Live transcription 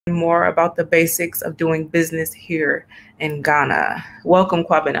more about the basics of doing business here in Ghana. Welcome,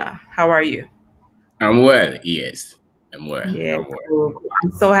 Kwabena. How are you? I'm well, yes. I'm well. Yeah, cool.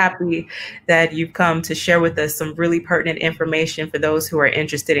 I'm so happy that you've come to share with us some really pertinent information for those who are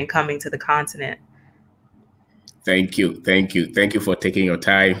interested in coming to the continent. Thank you. Thank you. Thank you for taking your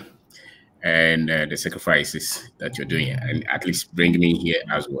time and the sacrifices that you're doing, and at least bringing me here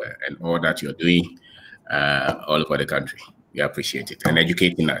as well, and all that you're doing all over the country. We appreciate it. And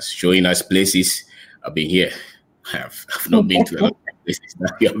educating us, showing us places. I've been here. I've not been to a lot of places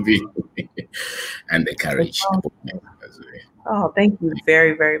that you have been. And the courage. Oh, thank you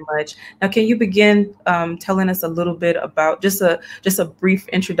very, very much. Now, can you begin telling us a little bit about just a brief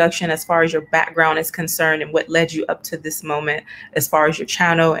introduction as far as your background is concerned and what led you up to this moment as far as your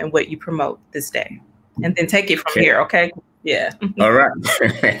channel and what you promote this day? And then take it from here, okay? Yeah. All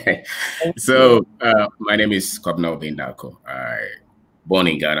right. So my name is Kwabena Obindako. I born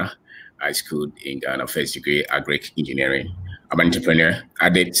in Ghana. I schooled in Ghana, first degree agric engineering. I'm an entrepreneur. I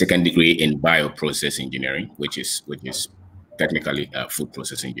did second degree in bioprocess engineering, which is technically food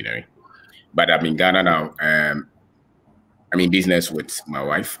process engineering. But I'm in Ghana now. I'm in business with my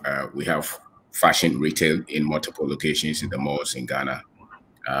wife. We have fashion retail in multiple locations in the malls in Ghana.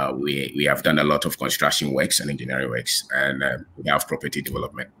 We have done a lot of construction works and engineering works, and we have property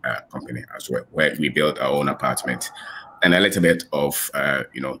development company as well, where we build our own apartments and a little bit of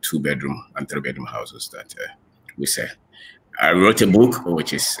 2-bedroom and 3-bedroom houses that we sell. I wrote a book,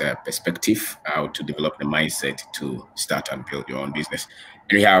 which is Perspective, how to develop the mindset to start and build your own business.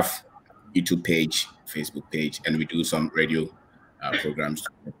 And we have YouTube page, Facebook page, and we do some radio programs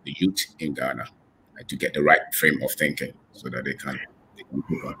for the youth in Ghana to get the right frame of thinking so that they can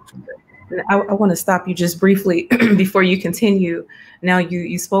move on from there. I want to stop you just briefly before you continue. Now,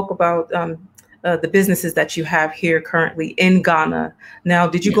 you spoke about the businesses that you have here currently in Ghana. Now,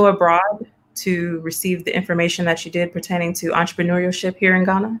 did you go abroad to receive the information that you did pertaining to entrepreneurship here in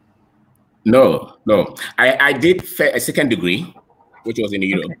Ghana? No. I did a second degree, which was in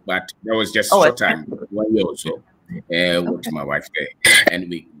Europe, but that was just short time, 1 year or so, with my wife there.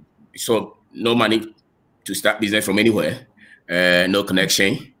 And so no money to start business from anywhere, no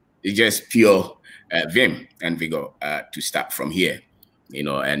connection. It's just pure vim and vigor to start from here,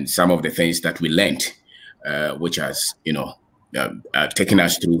 and some of the things that we learned, which has, taken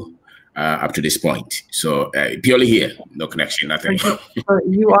us through up to this point. So purely here, no connection, nothing.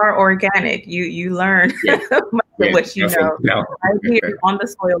 You are organic. You learn much of what you know right here on the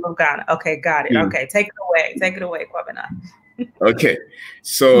soil of Ghana. Okay, got it. Okay, take it away, Kwabena. Okay,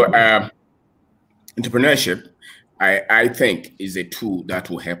 so entrepreneurship, I think, is a tool that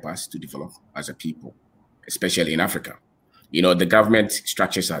will help us to develop as a people, especially in Africa. The government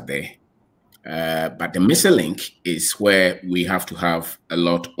structures are there. But the missing link is where we have to have a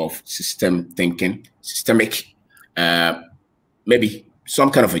lot of system thinking, systemic, maybe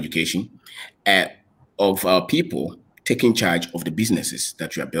some kind of education of our people taking charge of the businesses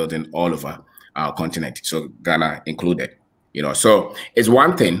that we are building all over our continent, so Ghana included. So it's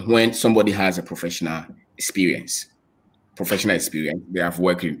one thing when somebody has a professional experience, they have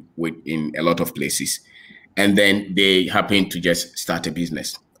worked in a lot of places, and then they happen to just start a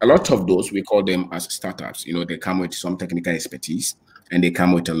business. A lot of those, we call them as startups. They come with some technical expertise, and they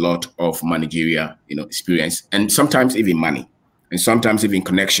come with a lot of managerial, experience, and sometimes even money, and sometimes even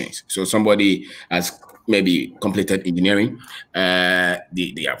connections. So somebody has maybe completed engineering.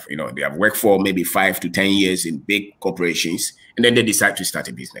 They have worked for maybe 5 to 10 years in big corporations, and then they decide to start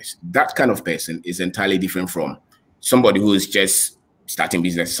a business. That kind of person is entirely different from somebody who is just starting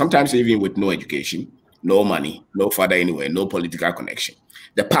business, sometimes even with no education, no money, no father anywhere, no political connection.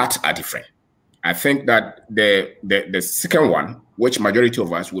 The paths are different. I think that the second one, which majority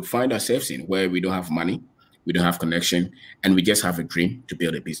of us would find ourselves in, where we don't have money, we don't have connection, and we just have a dream to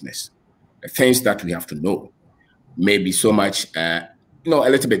build a business. The things that we have to know may be so much, a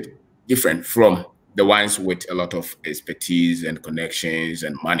little bit different from the ones with a lot of expertise and connections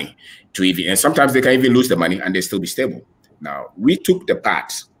and money and sometimes they can even lose the money and they still be stable. Now, we took the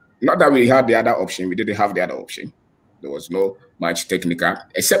path, not that we had the other option, we didn't have the other option. There was no much technical,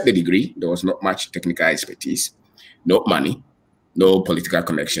 except the degree. There was not much technical expertise, no money, no political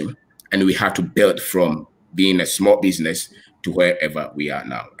connection. And we had to build from being a small business to wherever we are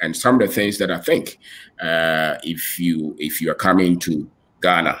now. And some of the things that I think, if you are coming to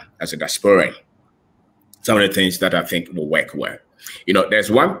Ghana as a diasporan, some of the things that I think will work well.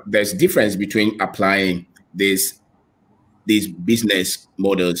 There's difference between applying these business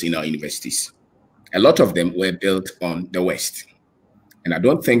models in our universities. A lot of them were built on the West. And I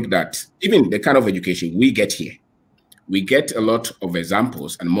don't think that even the kind of education we get here, we get a lot of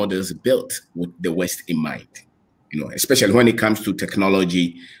examples and models built with the West in mind, especially when it comes to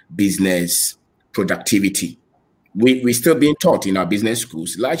technology, business, productivity. We're still being taught in our business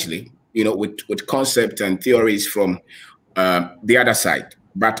schools largely, with concepts and theories from the other side.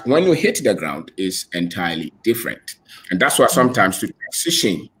 But when you hit the ground, it's entirely different. And that's why sometimes to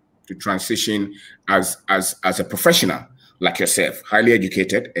transition as a professional like yourself, highly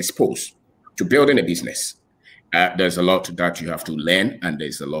educated, exposed to building a business, there's a lot that you have to learn, and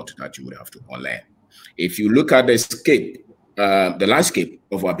there's a lot that you would have to unlearn. If you look at the landscape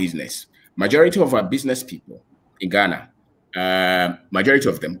of our business, majority of our business people in Ghana, majority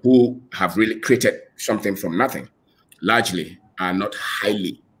of them who have really created something from nothing, largely are not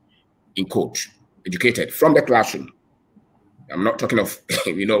highly, in quote, educated from the classroom. I'm not talking of,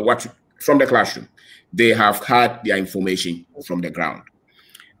 from the classroom. They have had their information from the ground.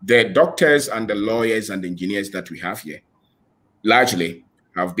 The doctors and the lawyers and the engineers that we have here largely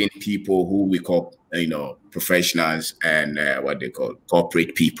have been people who we call, professionals and what they call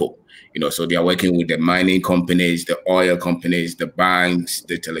corporate people. So they are working with the mining companies, the oil companies, the banks,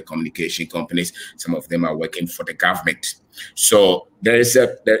 the telecommunication companies. Some of them are working for the government. So there's a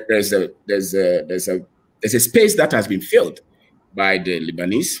space that has been filled by the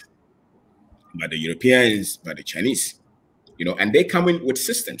Lebanese, by the Europeans, by the Chinese, and they come in with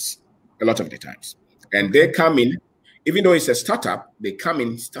systems a lot of the times. And they come in, even though it's a startup, they come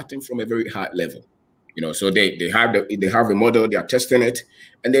in starting from a very high level. So they have a model, they are testing it,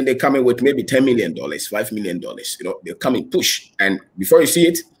 and then they come in with maybe $10 million, $5 million. They come in push, and before you see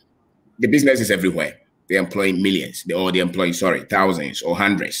it, the business is everywhere. They're employing millions, they're employing thousands or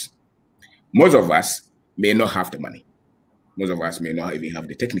hundreds. Most of us may not have the money. Most of us may not even have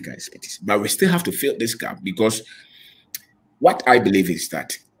the technical expertise, but we still have to fill this gap, because what I believe is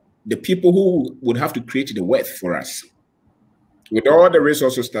that the people who would have to create the wealth for us, with all the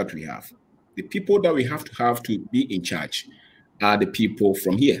resources that we have, the people that we have to be in charge are the people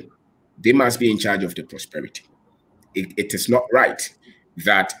from here. They must be in charge of the prosperity. It is not right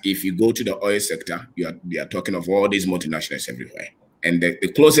that if you go to the oil sector, they are talking of all these multinationals everywhere. And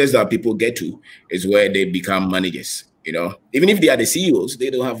the closest that people get to is where they become managers. Even if they are the CEOs, they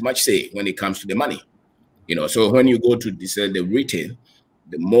don't have much say when it comes to the money. So when you go to the retail,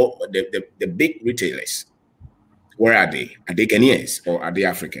 the big retailers, where are they? Are they Ghanaians or are they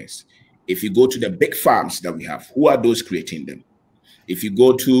Africans? If you go to the big farms that we have, who are those creating them? If you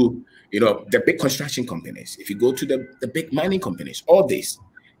go to, the big construction companies, if you go to the big mining companies, all this.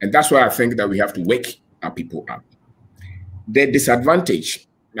 And that's why I think that we have to wake our people up. The disadvantage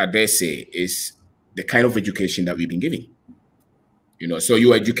that they say is the kind of education that we've been giving. So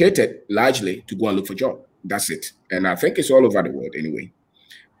you're educated largely to go and look for a job. That's it. And I think it's all over the world anyway.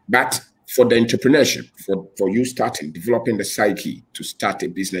 But for the entrepreneurship, for you developing the psyche to start a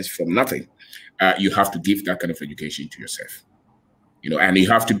business from nothing, you have to give that kind of education to yourself. And you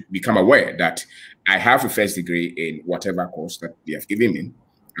have to become aware that I have a first degree in whatever course that they have given me.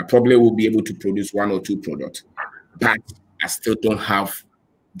 I probably will be able to produce 1 or 2 products, but I still don't have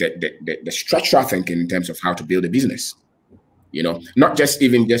the structural thinking in terms of how to build a business. Not just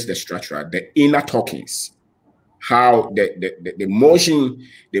the structure, the inner talkings, how the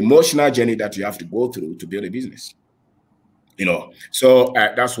emotional journey that you have to go through to build a business. So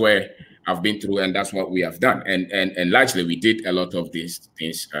that's where I've been through, and that's what we have done. And largely we did a lot of these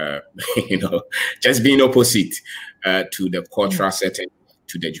things, just being opposite to the cultural setting,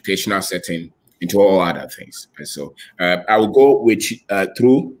 to the educational setting, into all other things. And so I will go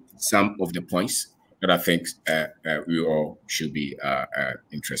through some of the points that I think we all should be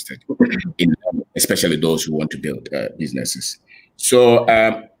interested in, especially those who want to build businesses. So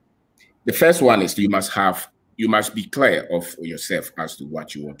the first one is you must be clear of yourself as to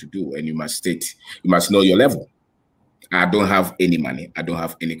what you want to do, and you must know your level. I don't have any money. I don't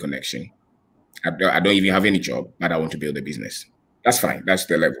have any connection. I don't even have any job, but I want to build a business. That's fine. That's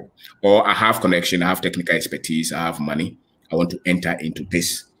the level. Or I have connection. I have technical expertise. I have money. I want to enter into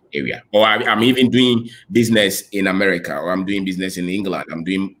this area. Or I'm even doing business in America, or I'm doing business in England. I'm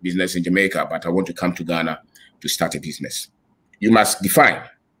doing business in Jamaica, but I want to come to Ghana to start a business. You must define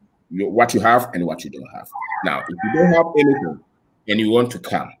what you have and what you don't have. Now, if you don't have anything and you want to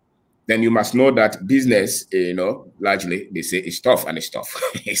come, then you must know that business, largely they say it's tough, and it's tough.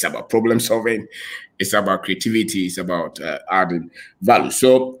 It's about problem solving. It's about creativity. It's about adding value.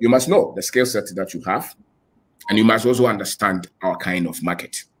 So you must know the skill set that you have, and you must also understand our kind of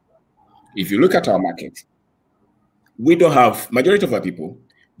market. If you look at our market, majority of our people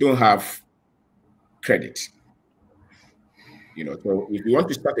don't have credit. So if you want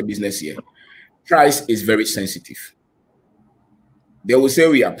to start a business here, price is very sensitive. they will say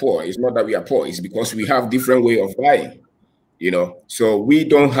we are poor. It's not that we are poor. It's because we have different way of buying, you know. So we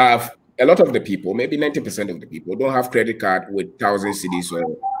don't have, a lot of the people, maybe 90% of the people don't have credit card with 1,000 cedis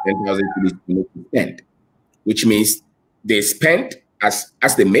or 10,000 cedis to spend, which means they spend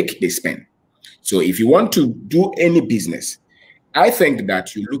as they make, they spend. So if you want to do any business, I think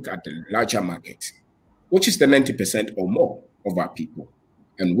that you look at the larger market, which is the 90% or more of our people,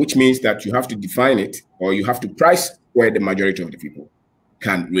 and which means that you have to define it, or you have to price where the majority of the people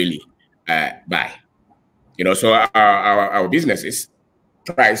can really buy. You know, so our businesses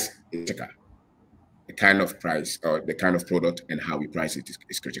price is critical. The kind of price or the kind of product and how we price it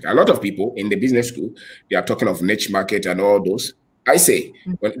is critical. A lot of people in the business school, they are talking of niche market and all those. I say,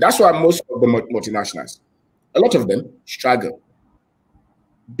 that's why most of the multinationals, a lot of them struggle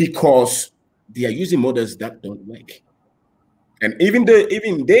because they are using models that don't work. And even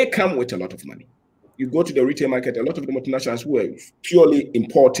they come with a lot of money. You go to the retail market, a lot of the multinationals who are purely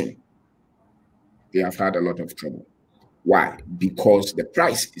importing, they have had a lot of trouble. Why? Because the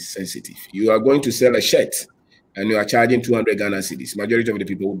price is sensitive. You are going to sell a shirt and you are charging 200 Ghana cedis. Majority of the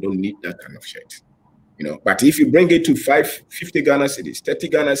people don't need that kind of shirt. You know, but if you bring it to 50 Ghana cedis, 30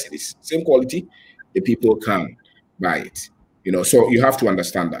 Ghana cedis, same quality, the people can buy it. You know, so you have to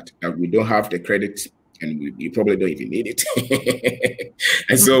understand that we don't have the credit, and we probably don't even need it.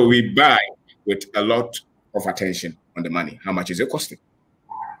 And so we buy with a lot of attention on the money. How much is it costing?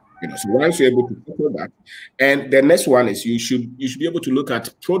 You know, so once you're able to tackle that, and the next one is you should be able to look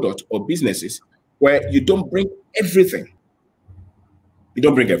at product or businesses where you don't bring everything. You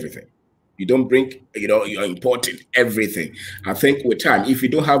don't bring everything. You don't bring, you know, you're importing everything. I think with time, if you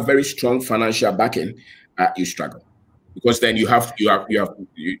don't have very strong financial backing, you struggle, because then you have you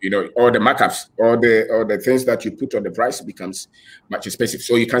know, all the markups, all the things that you put on the price becomes much expensive,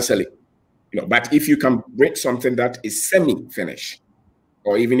 so you can't sell it. You know, but if you can bring something that is semi-finished,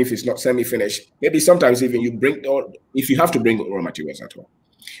 or even if it's not semi-finished, maybe sometimes even you bring, or if you have to bring raw materials at all.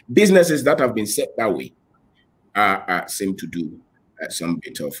 Businesses that have been set that way seem to do some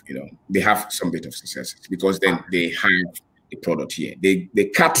bit of, you know, they have some bit of success, because then they have the product here.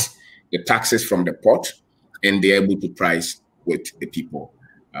 They cut the taxes from the pot, and they're able to price with the people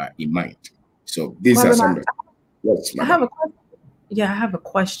in mind. So these are some of the, I have a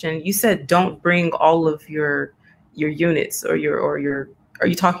question. You said don't bring all of your units or your. Are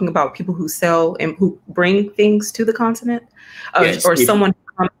you talking about people who sell and who bring things to the continent, yes, or someone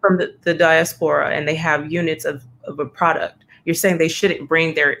from the diaspora and they have units of a product? You're saying they shouldn't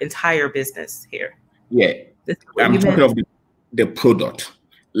bring their entire business here. Yeah, I'm talking of the product.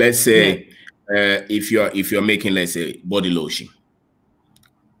 Let's say if you're making, let's say, body lotion,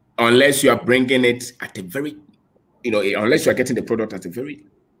 unless you are bringing it at a very, you know, unless you are getting the product at a very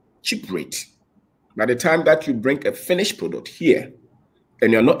cheap rate, by the time that you bring a finished product here,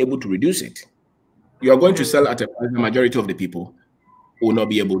 and you're not able to reduce it, you are going to sell at a price the majority of the people will not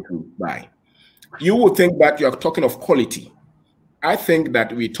be able to buy. You would think that you are talking of quality. I think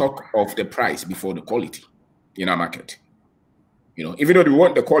that we talk of the price before the quality in our market. You know, even though we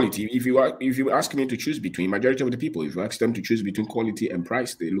want the quality, if you ask me to choose between, majority of the people, if you ask them to choose between quality and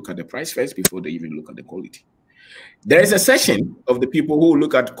price, they look at the price first before they even look at the quality. There is a section of the people who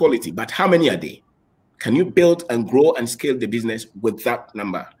look at quality, but how many are they? Can you build and grow and scale the business with that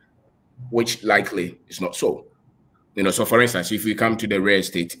number, which likely is not so? You know, so for instance, if we come to the real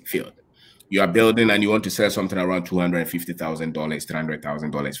estate field, you are building and you want to sell something around $250,000, $300,000,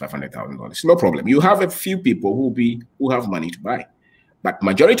 $500,000. No problem. You have a few people who have money to buy, but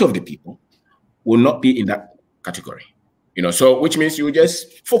majority of the people will not be in that category. You know, so which means you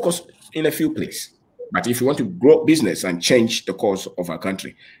just focus in a few places. But if you want to grow business and change the course of our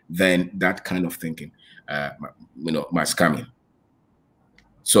country, then that kind of thinking, you know, must come in.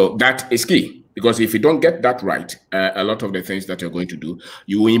 So that is key, because if you don't get that right, a lot of the things that you're going to do,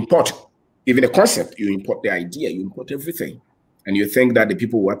 you will import even the concept, you import the idea, you import everything, and you think that the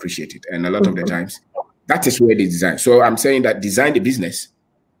people will appreciate it. And a lot of the times, that is where they design. So I'm saying that design the business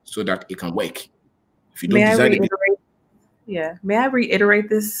so that it can work. If you don't design the business. Yeah. May I reiterate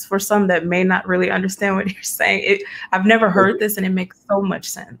this for some that may not really understand what you're saying? I've never heard this, and it makes so much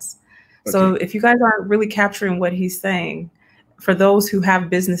sense. Okay. So if you guys aren't really capturing what he's saying, for those who have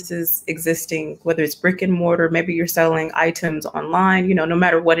businesses existing, whether it's brick and mortar, maybe you're selling items online, you know, no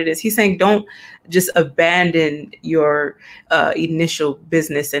matter what it is, he's saying don't just abandon your initial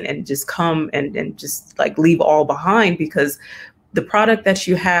business and just come and just like leave all behind, because the product that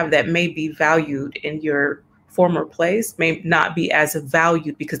you have that may be valued in your former place may not be as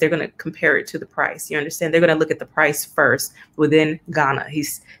valued because they're going to compare it to the price. You understand? They're going to look at the price first within Ghana.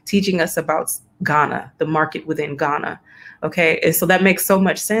 He's teaching us about Ghana, the market within Ghana. Okay. And so that makes so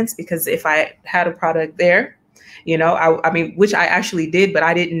much sense, because if I had a product there, you know, I mean, which I actually did, but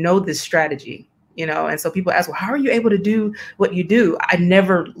I didn't know this strategy, you know? And so people ask, well, how are you able to do what you do? I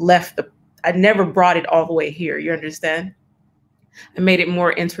never brought it all the way here. You understand? I made it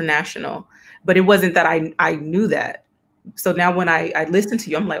more international, but it wasn't that I knew that. So now when I listen to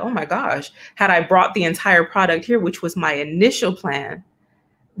you, I'm like, oh my gosh, had I brought the entire product here, which was my initial plan,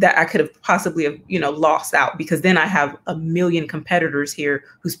 that I could have possibly have, you know, lost out, because then I have a million competitors here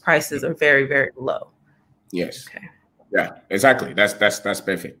whose prices are very, very low. Yes. Okay. Yeah, exactly. That's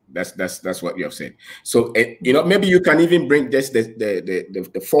perfect. That's what you have said. So, you know, maybe you can even bring this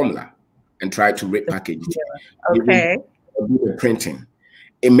the formula and try to repackage it. Yeah. Okay. Do the printing.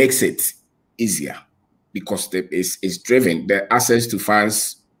 It makes it easier because it's driven. The access to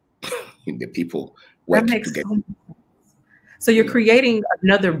funds in the people work together. So you're creating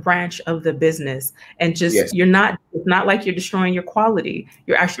another branch of the business, and just it's not like you're destroying your quality.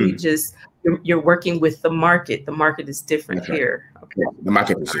 You're actually just you're working with the market. The market is different here. Okay. Yeah, the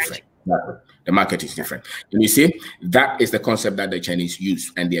market is different. The market is different. And you see, that is the concept that the Chinese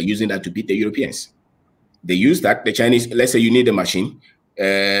use, and they are using that to beat the Europeans. They use that. The Chinese, let's say you need a machine,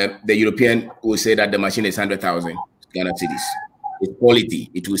 the European will say that the machine is 100,000 Ghana cedis. It's quality.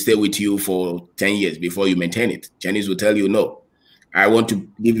 It will stay with you for 10 years before you maintain it. Chinese will tell you, no, I want to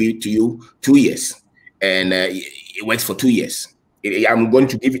give it to you 2 years, and it works for 2 years. I'm going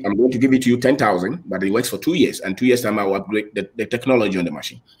to give it to you 10,000, but it works for 2 years, and 2 years time I will upgrade the technology on the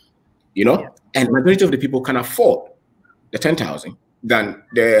machine. You know, and majority of the people can afford the 10,000 than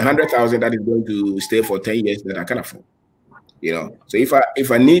the 100,000 that is going to stay for 10 years that I can afford. You know, so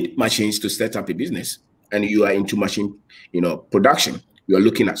if I need machines to set up a business, and you are into machine, you know, production, you are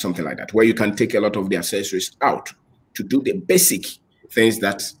looking at something like that, where you can take a lot of the accessories out to do the basic things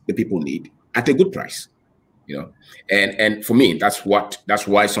that the people need at a good price, you know. And for me, that's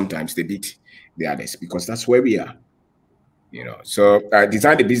why sometimes they beat the others, because that's where we are, you know. So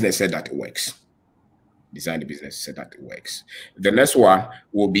Design the Business said that it works. Design the Business said that it works. The next one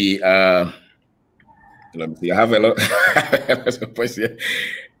will be let me see. I have a lot of points here.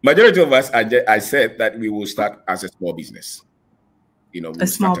 Majority of us, I said that we will start as a small business. You know, a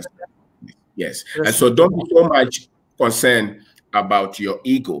small business. Yes. And so don't be so much concerned about your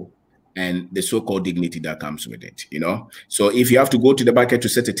ego and the so-called dignity that comes with it, you know. So if you have to go to the market to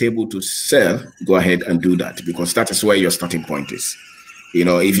set a table to sell, go ahead and do that, because that is where your starting point is. You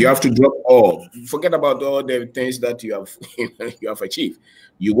know, if you have to drop all, forget about all the things that you have achieved.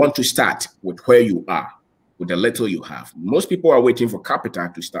 You want to start with where you are, with the little you have. Most people are waiting for capital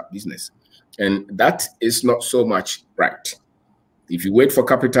to start business, and that is not so much right. If you wait for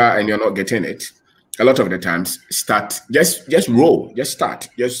capital and you're not getting it, a lot of the times, start, just roll, just start,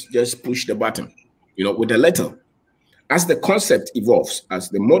 just push the button, you know, with a little. As the concept evolves, as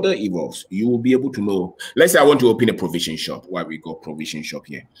the model evolves, you will be able to know. Let's say I want to open a provision shop, why we go provision shop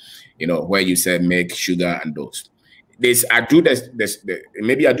here, you know, where you said make sugar and those. I do this,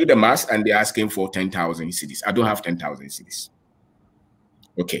 maybe I do the math and they're asking for 10,000 cedis. I don't have 10,000 cedis.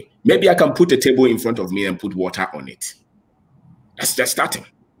 Okay, maybe I can put a table in front of me and put water on it. That's just starting.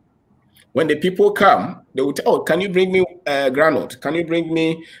 When the people come, they will tell, oh, can you bring me granite? Can you bring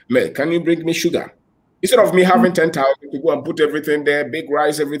me milk? Can you bring me sugar? Instead of me having 10,000 to go and put everything there, big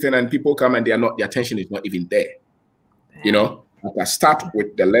rice, everything, and people come and their attention is not even there. You know, I start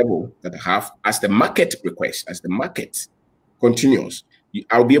with the level that I have as the market requests, as the market continues.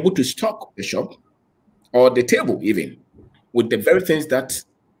 I'll be able to stock the shop or the table even with the very things that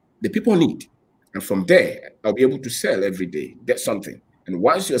the people need. And from there, I'll be able to sell every day, get something. And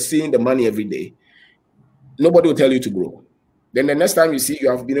once you're seeing the money every day, nobody will tell you to grow. Then the next time you see, you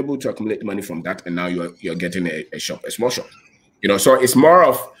have been able to accumulate money from that, and now you're getting a shop, a small shop. You know, so it's more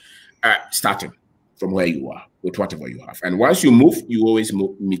of starting from where you are with whatever you have. And once you move, you always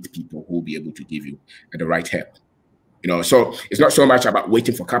meet people who will be able to give you the right help. You know, so it's not so much about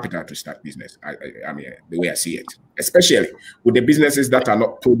waiting for capital to start business. I mean, the way I see it, especially with the businesses that are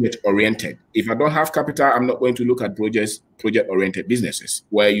not project oriented. If I don't have capital, I'm not going to look at project oriented businesses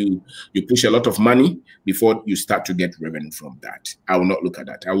where you push a lot of money before you start to get revenue from that. I will not look at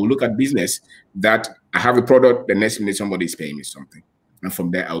that. I will look at business that I have a product, the next minute somebody is paying me something, and from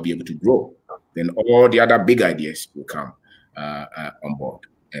there I'll be able to grow. Then all the other big ideas will come on board.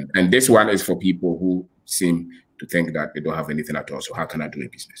 And this one is for people who seem to think that they don't have anything at all. So how can I do a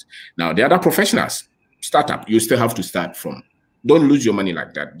business? Now, the other professionals, startup, you still have to start from. Don't lose your money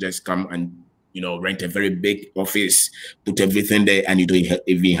like that. Just come and you know, rent a very big office, put everything there, and you don't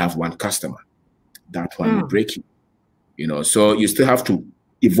even have one customer. That one will break you. You know, so you still have to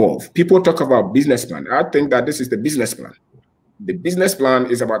evolve. People talk about business plan. I think that this is the business plan. The business plan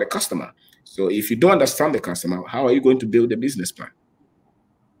is about the customer. So if you don't understand the customer, how are you going to build the business plan?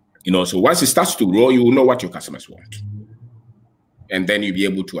 You know, so once it starts to grow, you will know what your customers want. And then you'll be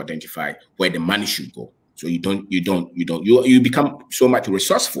able to identify where the money should go. So you become so much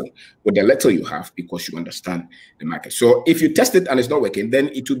resourceful with the little you have because you understand the market. So if you test it and it's not working, then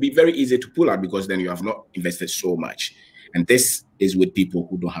it will be very easy to pull out because then you have not invested so much. And this is with people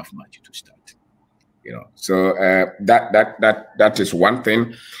who don't have much to start. You know, so that is one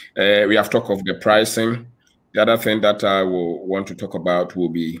thing. We have talked of the pricing. The other thing that I will want to talk about will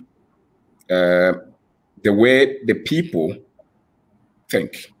be the way the people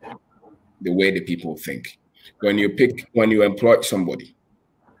think. The way the people think. When you employ somebody,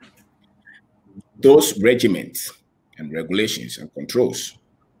 those regiments and regulations and controls,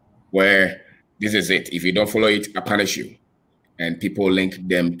 where this is it. If you don't follow it, I punish you. And people link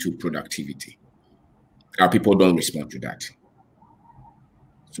them to productivity. Our people don't respond to that.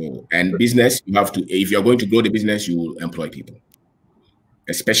 So, and business, you have to, if you're going to grow the business, you will employ people,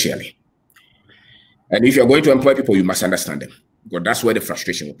 especially. And if you're going to employ people, you must understand them, because that's where the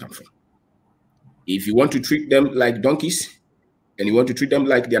frustration will come from. If you want to treat them like donkeys, and you want to treat them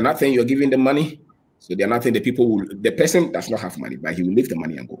like they're nothing, you're giving them money, so they're nothing, the person does not have money, but he will leave the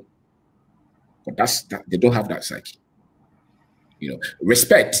money and go. But they don't have that psyche. You know,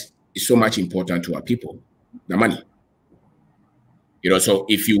 respect is so much important to our people than money. You know, so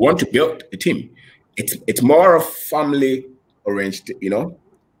if you want to build a team, it's more of family oriented. You know,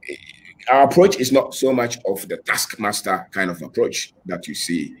 our approach is not so much of the taskmaster kind of approach that you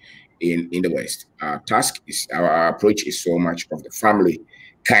see in the West. Our approach is so much of the family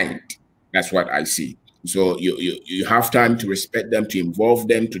kind. That's what I see. So you have time to respect them, to involve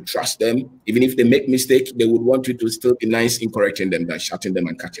them, to trust them. Even if they make mistakes, they would want you to still be nice in correcting them than shutting them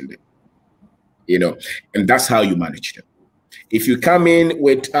and cutting them. You know, and that's how you manage them. If you come in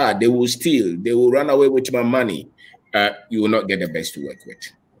with, they will steal, they will run away with my money, you will not get the best to work with.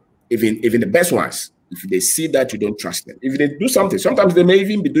 Even the best ones, if they see that you don't trust them, if they do something, sometimes they may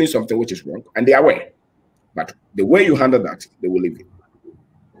even be doing something which is wrong, and they are aware. But the way you handle that, they will leave it.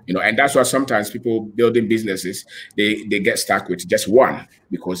 You know, and that's why sometimes people building businesses, they get stuck with just one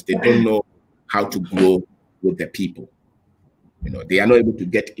because they don't know how to grow with the people. You know, they are not able to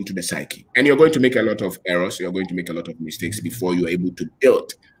get into the psyche. And you're going to make a lot of errors. You're going to make a lot of mistakes before you're able to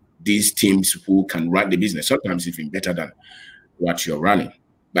build these teams who can run the business, sometimes even better than what you're running.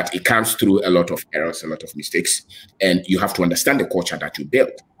 But it comes through a lot of errors, a lot of mistakes. And you have to understand the culture that you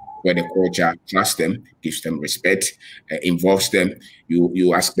build, where the culture trusts them, gives them respect, involves them.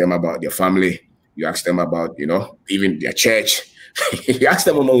 You ask them about their family. You ask them about, you know, even their church. You ask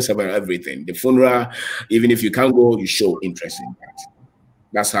them almost about everything. The funeral, even if you can't go, you show interest in that.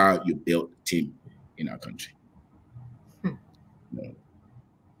 That's how you build a team in our country. You know?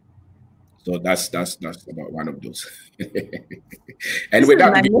 So that's about one of those. And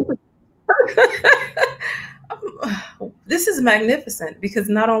this is magnificent, because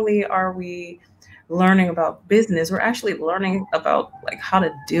not only are we learning about business, we're actually learning about like how to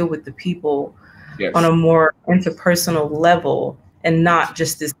deal with the people on a more interpersonal level, and not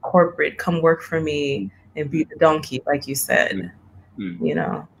just this corporate come work for me and be the donkey, like you said. You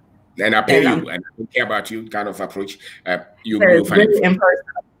know, and I pay you and I don't care about you kind of approach. You'll find really impersonal.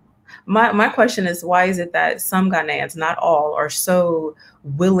 My question is, why is it that some Ghanaians, not all, are so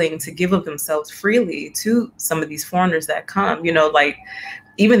willing to give of themselves freely to some of these foreigners that come? You know, like,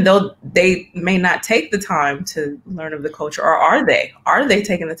 even though they may not take the time to learn of the culture, or are they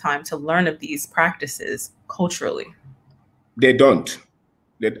taking the time to learn of these practices culturally? They don't,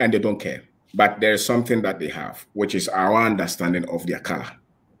 and they don't care. But there's something that they have, which is our understanding of their color.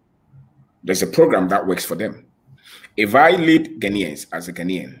 There's a program that works for them. If I lead Ghanaians as a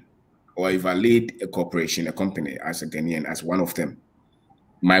Ghanaian, or if I lead a corporation, a company as a Ghanaian, as one of them,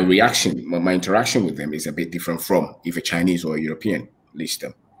 my reaction, my interaction with them is a bit different from if a Chinese or a European leads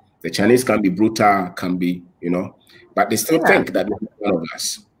them. The Chinese can be brutal, can be, you know, but they still think that they're one of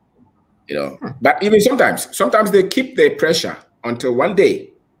us, you know. But even sometimes they keep their pressure until one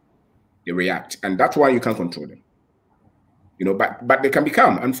day they react, and that's why you can't control them. You know, but they can be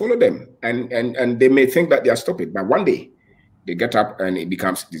calm and follow them, and they may think that they are stupid, but one day they get up and it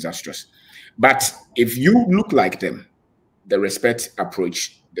becomes disastrous. But if you look like them, the respect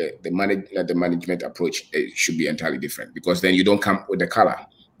approach, the management approach, it should be entirely different, because then you don't come with the color.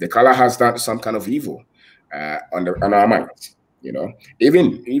 The color has that some kind of evil on our minds. You know,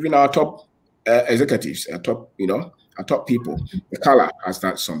 even our top executives, top, our top people, the color has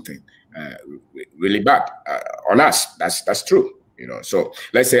done something really bad on us. That's true. So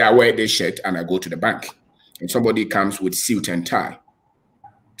let's say I wear this shirt and I go to the bank, and somebody comes with suit and tie,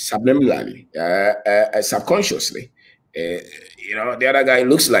 subliminally, subconsciously, the other guy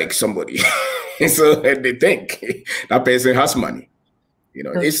looks like somebody. So they think that person has money.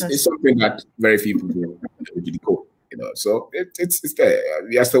 It's something that very few people decode. So it's there.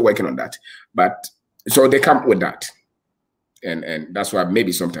 We are still working on that. But so they come with that, and that's why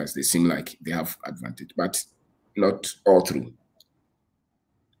maybe sometimes they seem like they have advantage, but not all through.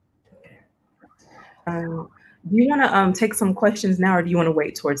 Do you want to take some questions now, or do you want to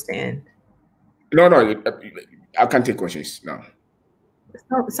wait towards the end? No, I can't take questions now.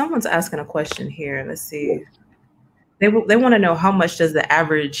 Someone's asking a question here. Let's see. They want to know, how much does the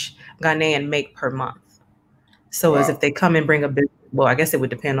average Ghanaian make per month? So as if they come and bring a business, well, I guess it would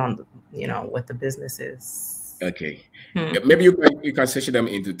depend on what the business is. Okay. Maybe you can section them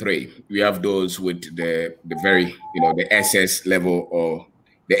into three. We have those with the very the SS level or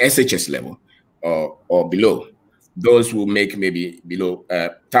the SHS level or below. Those who make maybe below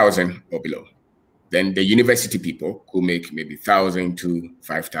 1,000 or below. Then the university people who make maybe 1,000 to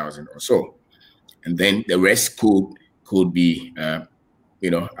 5,000 or so, and then the rest could be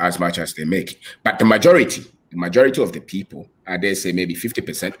as much as they make. But the majority of the people, I dare say maybe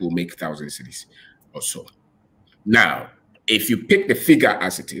 50% will make 1,000 cedis or so. Now, if you pick the figure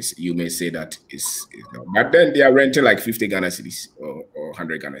as it is, you may say that is no. But then they are renting like 50 Ghana cedis or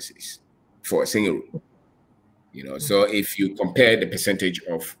 100 Ghana cedis for a single room. So if you compare the percentage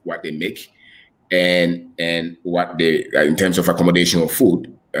of what they make and what they, in terms of accommodation or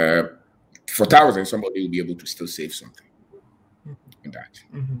food, for 1,000, somebody will be able to still save something in that.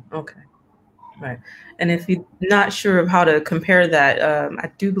 Okay. Right. And if you're not sure of how to compare that,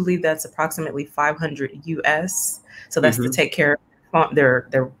 I do believe that's approximately 500 US. So that's to take care of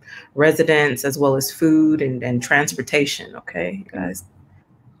their residents as well as food and transportation. Okay, guys.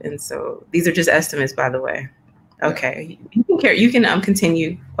 And so these are just estimates, by the way. Okay. You can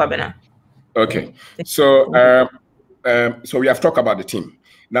continue, Kwabena. Okay. So so we have talked about the team.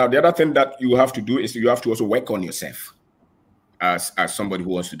 Now, the other thing that you have to do is you have to also work on yourself. As somebody who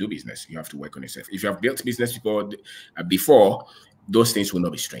wants to do business, you have to work on yourself. If you have built business before, those things will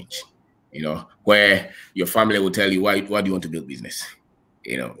not be strange. Where your family will tell you, why do you want to build business?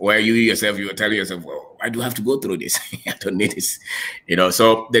 Where you yourself, you will tell yourself, well, why do I have to go through this? I don't need this.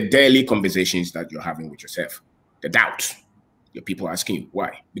 So the daily conversations that you're having with yourself, the doubt, your people asking you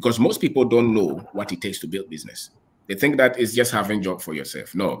why, because most people don't know what it takes to build business. They think that it's just having job for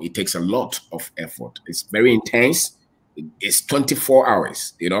yourself. No, it takes a lot of effort. It's very intense. It's 24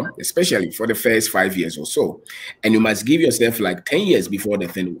 hours, especially for the first 5 years or so. And you must give yourself like 10 years before the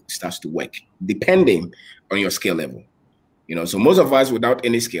thing starts to work, depending on your skill level. So most of us without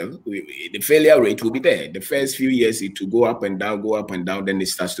any skill, the failure rate will be there. The first few years, it will go up and down, then it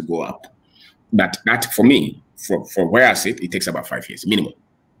starts to go up. But that, for me, for where I sit, it takes about 5 years minimum.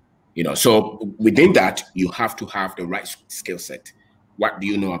 So within that, you have to have the right skill set. What do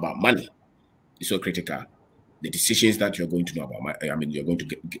you know about money? It's so critical. The decisions that you're going to know about, you're going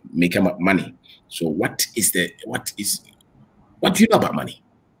to make money. So what do you know about money?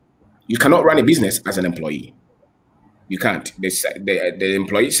 You cannot run a business as an employee. You can't. The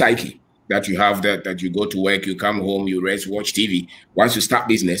employee psyche that you have, that you go to work, you come home, you rest, watch TV. Once you start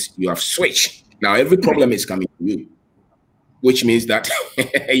business, you have switched. Now every problem is coming to you, which means that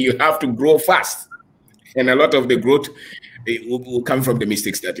you have to grow fast. And a lot of the growth will come from the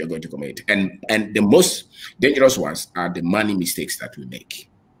mistakes that you're going to commit. And the most dangerous ones are the money mistakes that we make.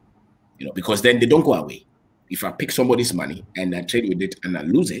 Because then they don't go away. If I pick somebody's money and I trade with it and I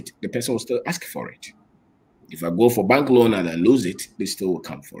lose it, the person will still ask for it. If I go for bank loan and I lose it, they still will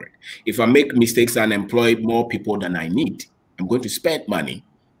come for it. If I make mistakes and employ more people than I need, I'm going to spend money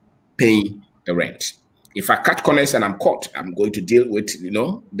paying the rent. If I cut corners and I'm caught, I'm going to deal with,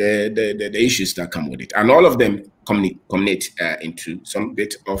 the issues that come with it. And all of them culminate into some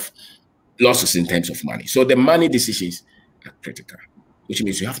bit of losses in terms of money. So the money decisions are critical, which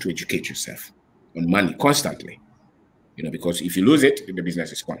means you have to educate yourself on money constantly, because if you lose it, the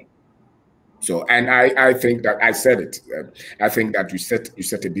business is gone. So, and I think that I said it. I think that you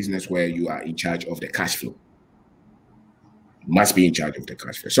set a business where you are in charge of the cash flow. You must be in charge of the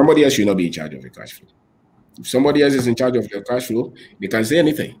cash flow. Somebody else should not be in charge of the cash flow. If somebody else is in charge of the cash flow, they can say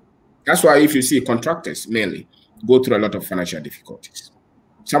anything. That's why if you see contractors mainly go through a lot of financial difficulties.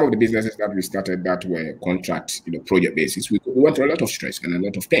 Some of the businesses that we started that were contract, project basis, we went through a lot of stress and a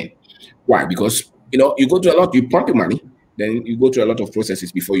lot of pain. Why? Because, you go through a lot, you pump your money, then you go through a lot of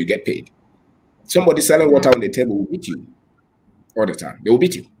processes before you get paid. Somebody selling water on the table will beat you all the time. They will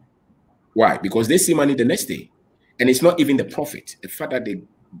beat you. Why? Because they see money the next day. And it's not even the profit. The fact that they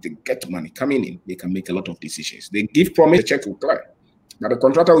get money coming in, they can make a lot of decisions. They give promise, the check will clear. But the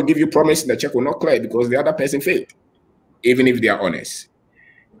contractor will give you promise, the check will not clear because the other person failed, even if they are honest.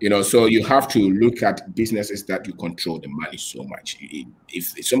 You know, so you have to look at businesses that you control the money so much.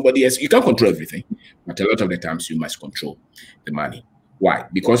 If somebody else, you can't control everything, but a lot of the times you must control the money. Why?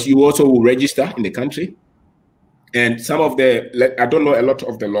 Because you also will register in the country. And some of the, I don't know a lot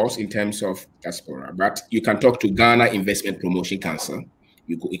of the laws in terms of diaspora, but you can talk to Ghana Investment Promotion Council.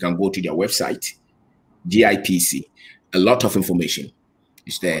 You can go to their website, GIPC. A lot of information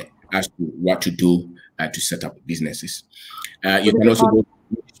is there as to what to do to set up businesses. You can also go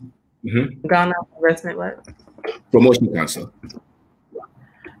Ghana Investment what? Promotion Council.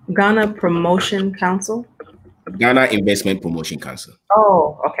 Ghana Promotion Council? Ghana Investment Promotion Council.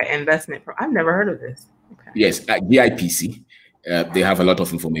 Oh, okay. Investment. I've never heard of this. Okay. Yes, GIPC. They have a lot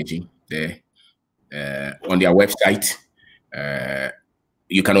of information there on their website.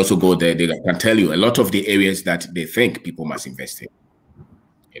 You can also go there. They can tell you a lot of the areas that they think people must invest in.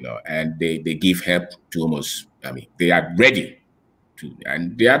 You know, and they give help to almost, I mean, they are ready to,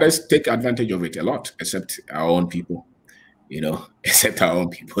 and the others take advantage of it a lot, except our own people, you know, except our own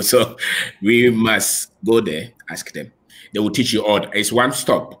people. So we must go there, ask them. They will teach you all. It's one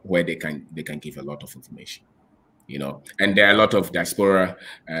stop where they can give a lot of information, you know, and there are a lot of diaspora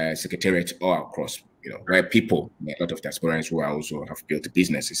secretariats all across, you know, where people, a lot of diasporans who are also have built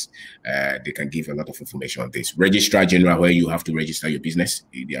businesses, they can give a lot of information on this. Registrar General, where you have to register your business,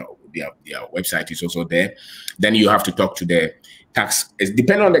 their website is also there. Then you have to talk to the tax. It's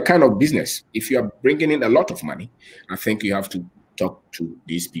depending on the kind of business. If you are bringing in a lot of money, I think you have to talk to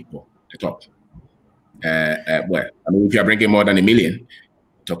these people at the top. Well, I mean, if you are bringing more than $1 million,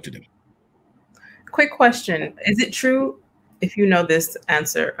 talk to them. Quick question. Is it true, if you know this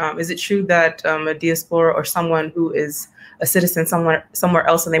answer, is it true that a diaspora or someone who is a citizen somewhere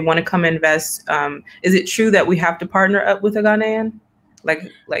else and they want to come invest, is it true that we have to partner up with a Ghanaian,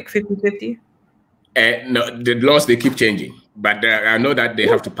 like 50-50? No, the laws, they keep changing, but I know that they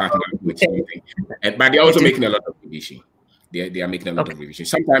have to partner with something. But they're also making a lot of revision. They are making a lot of revision.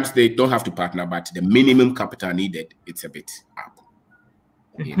 Sometimes they don't have to partner, but the minimum capital needed, it's a bit up.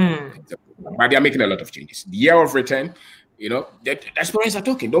 You know, but they are making a lot of changes. The year of return, you know, the diasporans are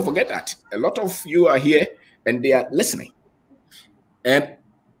talking. Don't forget that. A lot of you are here and they are listening. And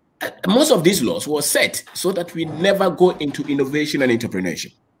most of these laws were set so that we never go into innovation and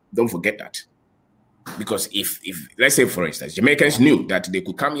entrepreneurship. Don't forget that. Because if let's say, for instance, Jamaicans knew that they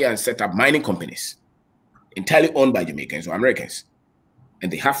could come here and set up mining companies entirely owned by Jamaicans or Americans, and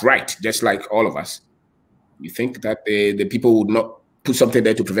they have right, just like all of us, you think that the people would not put something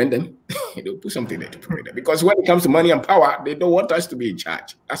there to prevent them? They'll put something there to prevent them. Because when it comes to money and power, they don't want us to be in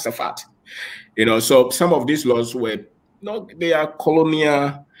charge. That's a fact. You know, so some of these laws were, they are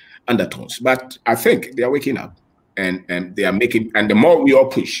colonial undertones, but I think they are waking up and they are making, and the more we all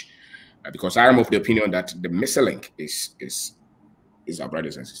push, because I am of the opinion that the missing link is our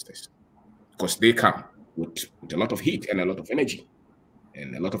brothers and sisters, because they come with a lot of heat and a lot of energy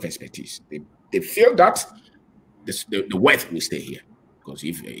and a lot of expertise. They feel that the wealth will stay here, because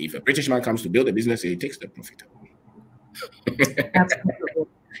if a British man comes to build a business, he takes the profit. Absolutely.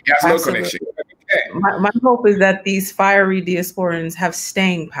 He has no connection. My hope is that these fiery diasporans have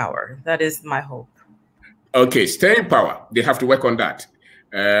staying power. That is my hope. Okay, staying power. They have to work on that.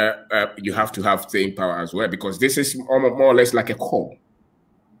 You have to have staying power as well, because this is more or less like a call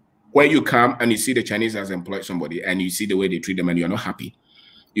where you come and you see the Chinese has employed somebody and you see the way they treat them and you're not happy.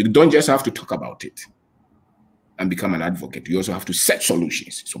 You don't just have to talk about it and become an advocate. You also have to set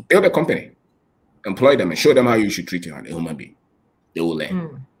solutions. So build a company, employ them, and show them how you should treat a human being. They will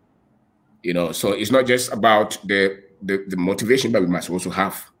learn. You know, so it's not just about the motivation, but we must also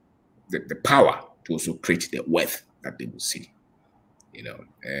have the power to also create the wealth that they will see. You know,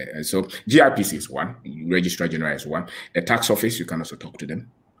 and so GIPC is one, Registrar General is one. The tax office, you can also talk to them.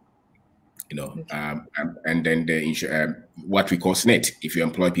 You know, and then the what we call SNET. If you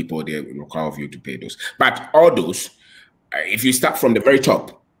employ people, they will require of you to pay those. But all those, if you start from the very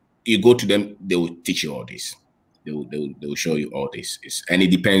top, you go to them, they will teach you all this. They will show you all this. And it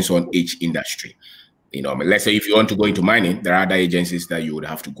depends on each industry. You know, let's say if you want to go into mining, there are other agencies that you would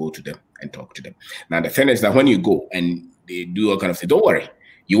have to go to them and talk to them. Now, the thing is that when you go and they do all kind of things, don't worry.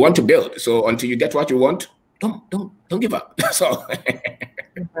 You want to build. So until you get what you want, don't give up. That's all.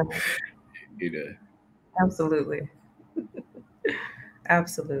 You know. Absolutely.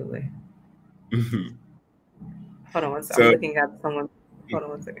 Absolutely. Hold on one second. I'm looking at someone. Hold on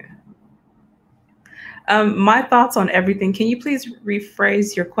one second. My thoughts on everything. Can you please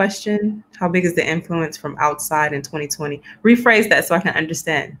rephrase your question? How big is the influence from outside in 2020? Rephrase that so I can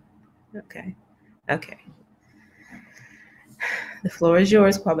understand. Okay. Okay. The floor is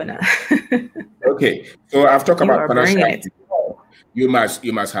yours, Kwabena. Okay. So I've talked about bringing it. You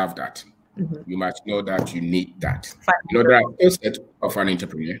must have that. Mm-hmm. You must know that you need that. You know, there are skill set of an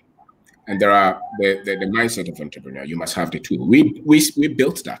entrepreneur, and there are the mindset of an entrepreneur. You must have the two. We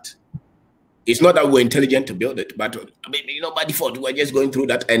built that. It's not that we're intelligent to build it, but I mean, you know, by default, we're just going through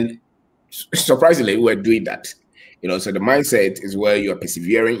that, and surprisingly, we're doing that. You know, so the mindset is where you're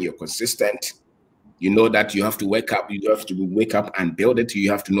persevering, you're consistent. You know that you have to wake up. You have to wake up and build it.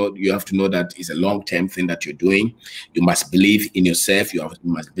 You have to know that it's a long-term thing that you're doing. You must believe in yourself. You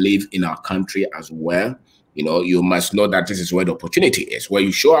must believe in our country as well. You know, you must know that this is where the opportunity is. Where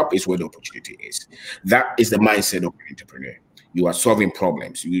you show up is where the opportunity is. That is the mindset of an entrepreneur. You are solving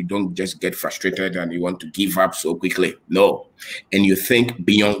problems. You don't just get frustrated and you want to give up so quickly. No. And you think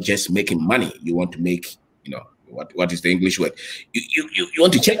beyond just making money. You want to make, you know, what is the English word? You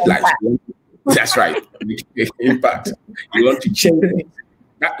want to change lives. That's right. Impact. You want to change it.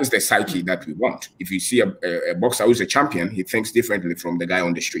 That is the psyche that we want. If you see a boxer who's a champion, he thinks differently from the guy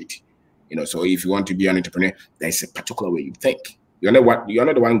on the street. You know, so if you want to be an entrepreneur, there's a particular way you think. You're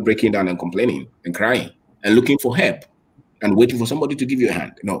not the one breaking down and complaining and crying and looking for help and waiting for somebody to give you a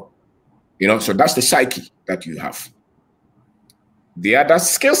hand. No. You know, so that's the psyche that you have. The other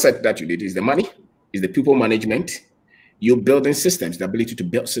skill set that you need is the money, is the people management. You're building systems, the ability to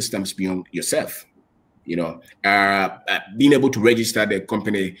build systems beyond yourself. You know, being able to register the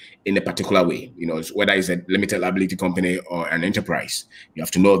company in a particular way, you know, whether it's a limited liability company or an enterprise, you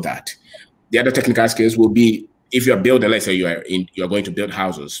have to know that. The other technical skills will be, if you're building, let's say you're going to build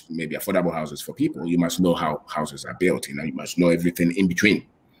houses, maybe affordable houses for people, you must know how houses are built. You know, you must know everything in between.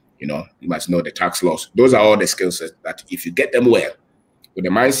 You know, you must know the tax laws. Those are all the skill sets that if you get them well, with the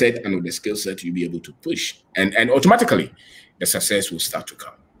mindset and with the skill set, you'll be able to push. And automatically, the success will start to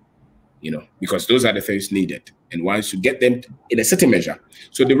come, you know, because those are the things needed. And once you get them in a certain measure.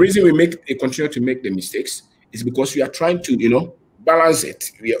 So the reason we continue to make the mistakes is because we are trying to, you know, balance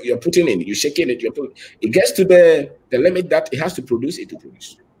it. You're putting in, you're shaking it, it gets to the limit that it has to produce, it will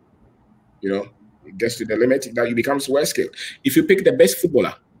produce. You know, it gets to the limit that you become well skilled. If you pick the best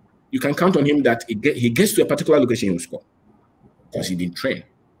footballer, you can count on him that he gets to a particular location, he will score. Because he didn't train.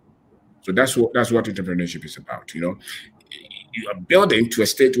 So that's what entrepreneurship is about. You know, you are building to a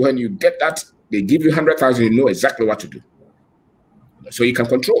state when you get that, they give you 100,000, you know exactly what to do. So you can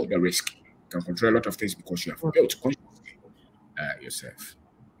control the risk. You can control a lot of things because you have built consciously yourself.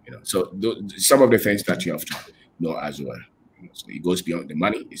 You know, so some of the things that you have to know as well. You know, so it goes beyond the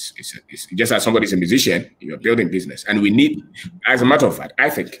money. It's just as somebody's a musician, you're building business, and we need, as a matter of fact, I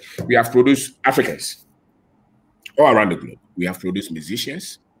think we have produced Africans all around the globe. We have produced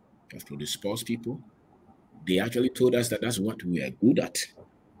musicians, we have produced sports people. They actually told us that that's what we are good at.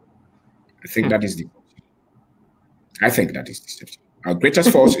 I think that is the Our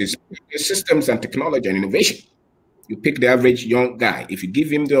greatest force is systems and technology and innovation. You pick the average young guy, if you give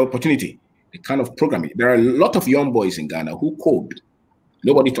him the opportunity, the kind of programming. There are a lot of young boys in Ghana who code.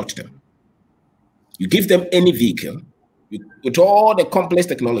 Nobody taught them. You give them any vehicle, with all the complex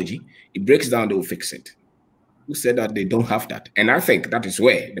technology, it breaks down, they will fix it. Who said that they don't have that? And I think that is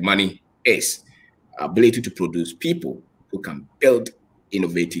where the money is. Ability to produce people who can build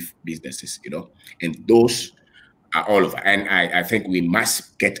innovative businesses, you know, and those are all over. And I think we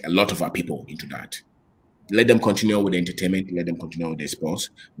must get a lot of our people into that. Let them continue with the entertainment, let them continue with the sports.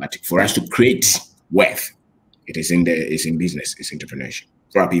 But for us to create wealth, it's in business, it's entrepreneurship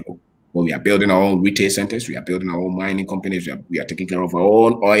for our people. When we are building our own retail centers, we are building our own mining companies, we are taking care of our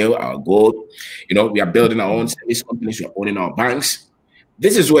own oil, our gold, you know, we are building our own service companies, we are owning our banks.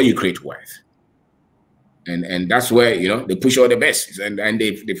 This is where you create wealth. And that's where, you know, they push all the best. And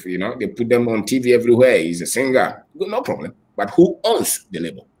they you know, they put them on TV everywhere. He's a singer, no problem. But who owns the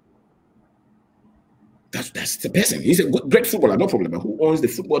label? That's the person. He's a great footballer, no problem. But who owns the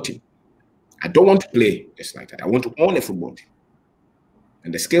football team? I don't want to play just like that. I want to own a football team.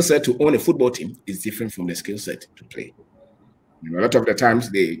 And the skill set to own a football team is different from the skill set to play. You know, a lot of the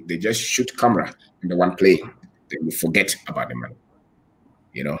times they just shoot camera and the one playing, they will forget about the money.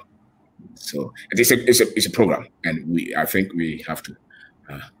 You know, so it's a program, and I think we have to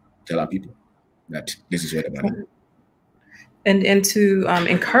tell our people that this is where the money is. And to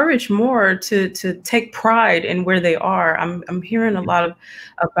encourage more to take pride in where they are. I'm hearing a lot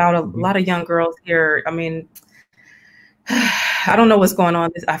about a lot of young girls here. I mean, I don't know what's going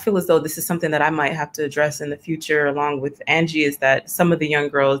on. I feel as though this is something that I might have to address in the future along with Angie, is that some of the young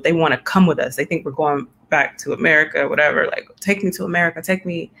girls, they want to come with us. They think we're going back to America, whatever, like, take me to America, take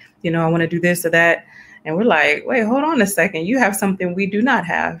me, you know, I want to do this or that. And we're like, wait, hold on a second. You have something we do not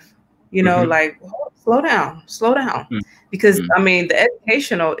have, you know, like, slow down. Because I mean, the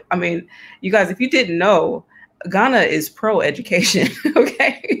educational, I mean, you guys, if you didn't know, Ghana is pro-education,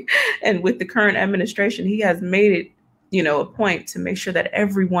 okay? And with the current administration, he has made it, you know, a point to make sure that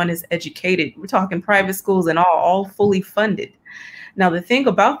everyone is educated. We're talking private schools and all fully funded. Now, the thing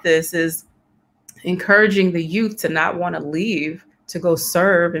about this is encouraging the youth to not want to leave to go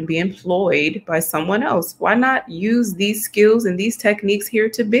serve and be employed by someone else. Why not use these skills and these techniques here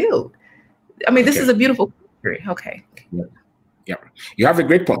to build? I mean, this is a beautiful country. Okay. Yeah, you have a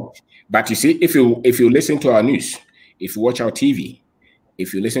great point. But you see, if you listen to our news, if you watch our TV,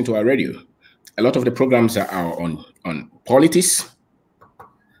 if you listen to our radio, a lot of the programs are on politics.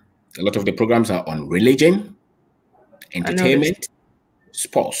 A lot of the programs are on religion, entertainment,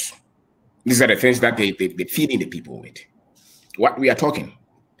 sports. These are the things that they feeding the people with. What we are talking,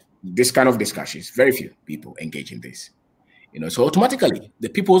 this kind of discussions, very few people engage in this. You know, so automatically the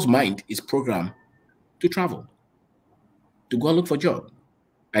people's mind is programmed to travel, to go and look for a job.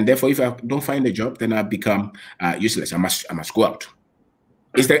 And therefore, if I don't find a job, then I become useless. I must go out.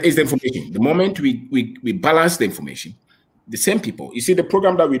 It's the information. The moment we balance the information, the same people. You see, the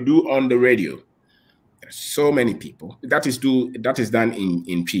program that we do on the radio, there's so many people. That is done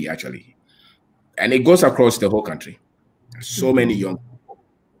in P actually, and it goes across the whole country. There's so many young people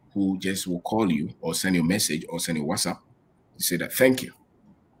who just will call you or send you a message or send you WhatsApp to say that thank you.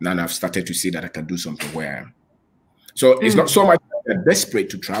 Now I've started to see that I can do something where I am. So it's not so much that they're desperate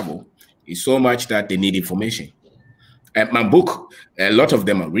to travel, it's so much that they need information. And my book, a lot of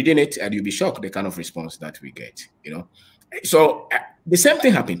them are reading it, and you'll be shocked the kind of response that we get, you know. So the same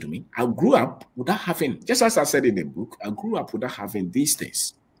thing happened to me. I grew up without having, just as I said in the book, I grew up without having these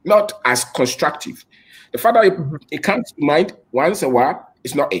things, not as constructive. The fact that it comes to mind once in a while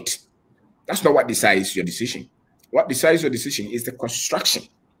is not it. That's not what decides your decision. What decides your decision is the construction.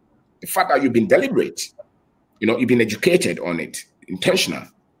 The fact that you've been deliberate. You know, you've been educated on it, intentional.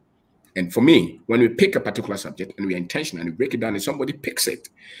 And for me, when we pick a particular subject and we're intentional and we break it down and somebody picks it,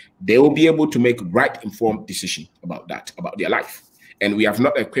 they will be able to make right informed decision about that, about their life. And we have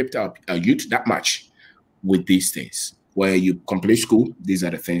not equipped our youth that much with these things. Where you complete school, these are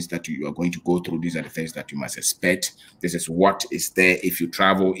the things that you are going to go through. These are the things that you must expect. This is what is there. If you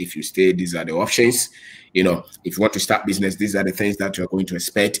travel, if you stay, these are the options. You know, if you want to start business, these are the things that you're going to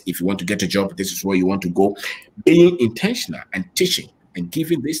expect. If you want to get a job, this is where you want to go. Being intentional and teaching and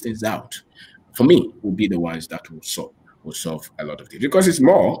giving these things out, for me, will be the ones that will solve a lot of things. Because it's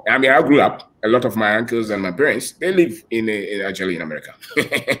more, I mean, I grew up, a lot of my uncles and my parents, they live actually in America.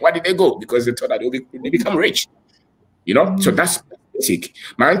 Why did they go? Because they thought that they become rich. You know, so that's basic.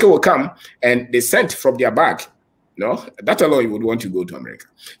 My uncle will come and they sent from their bag. You know, that alone you would want to go to America.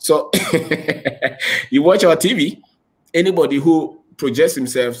 So you watch our TV, anybody who projects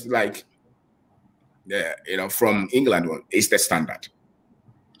himself like, you know, from England is the standard.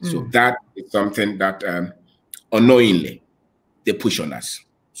 So that is something that unknowingly they push on us.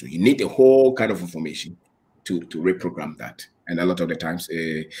 So you need a whole kind of information to reprogram that. And a lot of the times,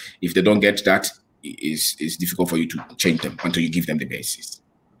 if they don't get that, it's difficult for you to change them until you give them the basis.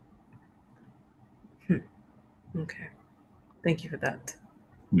 Okay. Thank you for that.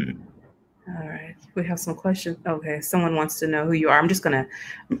 All right. We have some questions. Okay. Someone wants to know who you are. I'm just going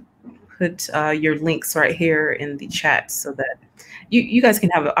to put your links right here in the chat so that you guys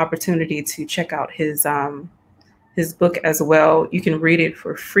can have an opportunity to check out his book as well. You can read it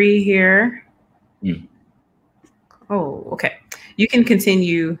for free here. Oh, okay. You can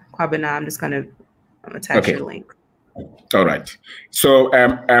continue, Kwabena. I'm just going to attach your link. All right. So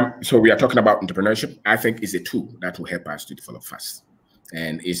so we are talking about entrepreneurship. I think is a tool that will help us to develop fast.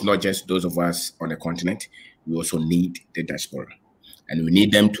 And it's not just those of us on the continent. We also need the diaspora. And we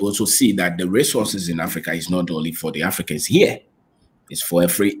need them to also see that the resources in Africa is not only for the Africans here. It's for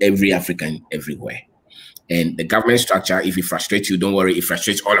every African everywhere. And the government structure, if it frustrates you, don't worry, it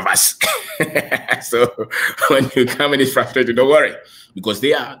frustrates all of us. So when you come and it's frustrated, don't worry. Because they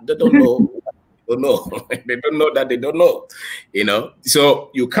don't know. They don't know that they don't know, you know. So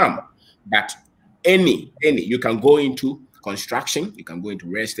you come, but you can go into construction, you can go into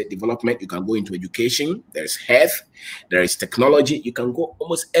real estate development, you can go into education, there's health, there is technology, you can go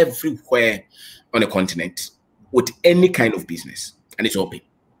almost everywhere on the continent with any kind of business, and it's open.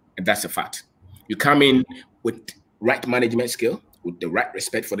 And that's a fact. You come in with right management skill, with the right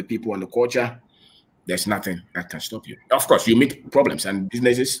respect for the people and the culture, There's nothing that can stop you. Of course, you meet problems and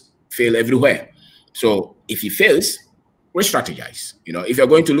businesses fail everywhere. So if it fails, re-strategize. You know, if you're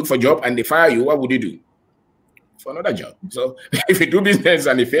going to look for a job and they fire you, what would you do? For another job. So if you do business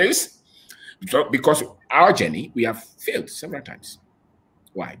and it fails, because our journey, we have failed several times.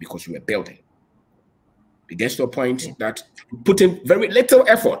 Why? Because we were building. It gets to a point that you put in very little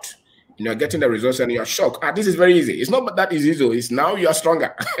effort, you're getting the results and you're shocked. This is very easy. It's not that easy, though. It's now you are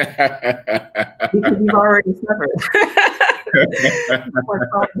stronger. Because you've already suffered.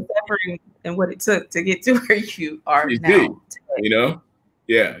 Suffering and what it took to get to where you are now. You know?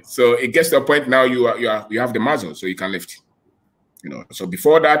 Yeah. So it gets to a point now you have the muscle, so you can lift. You know. So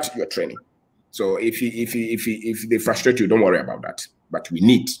before that, you're training. So if they frustrate you, don't worry about that. But we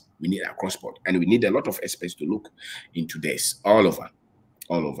need a cross-board, and we need a lot of experts to look into this all over.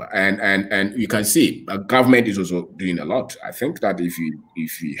 And you can see government is also doing a lot. I think that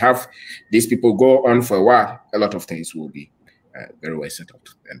if we have these people go on for a while, a lot of things will be very well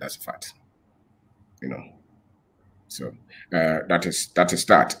settled, and that's a fact. You know, so that is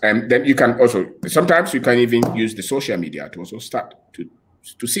that. And then you can also sometimes you can even use the social media to also start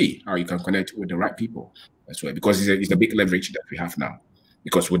to see how you can connect with the right people as well, because it's a big leverage that we have now.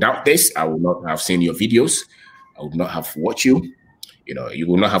 Because without this, I would not have seen your videos. I would not have watched you. You know, you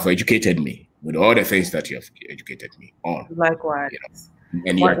would not have educated me with all the things that you have educated me on. Likewise. You know,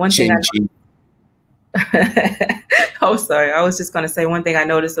 and you are changing. Oh, sorry. I was just going to say one thing I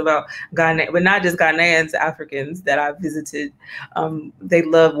noticed about Ghana, but not just Ghanaians, Africans that I've visited. They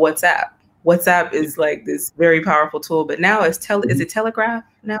love WhatsApp. WhatsApp is like this very powerful tool, but now is it Telegraph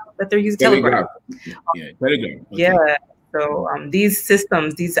now that they're using? Telegraph. Yeah, Telegram. Okay. Yeah. So these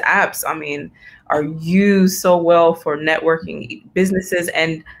systems, these apps, I mean, are used so well for networking. Businesses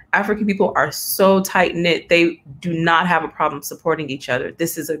and African people are so tight knit. They do not have a problem supporting each other.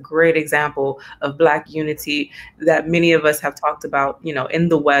 This is a great example of Black unity that many of us have talked about, you know, in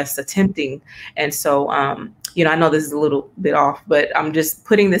the West attempting. And so, you know, I know this is a little bit off, but I'm just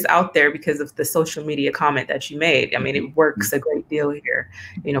putting this out there because of the social media comment that you made. I mean, it works a great deal here.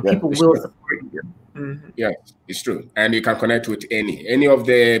 You know, people will support you. Mm-hmm. Yeah, it's true. And you can connect with any of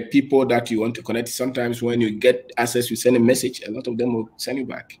the people that you want to connect. Sometimes when you get access, you send a message, a lot of them will send you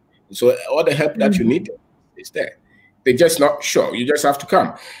back. So all the help that you need is there. They're just not sure. You just have to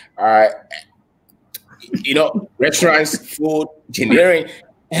come. You know, restaurants, food, engineering,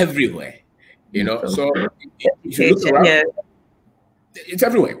 everywhere. You know, so if you look around, it's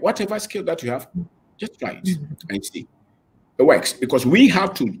everywhere. Whatever skill that you have, just try it and see. It works because we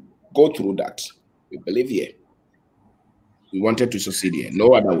have to go through that. We believe here. We wanted to succeed here.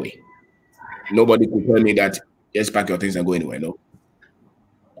 No other way. Nobody could tell me that just pack your things and go anywhere. No.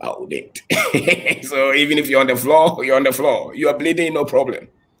 I wouldn't. So even if you're on the floor, you're on the floor. You are bleeding, no problem.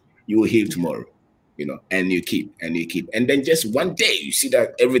 You will heal tomorrow. You know, and you keep. And then just one day you see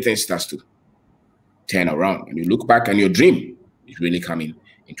that everything starts to turn around and you look back and your dream is really coming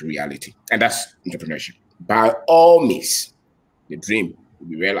into reality. And that's entrepreneurship. By all means, the dream will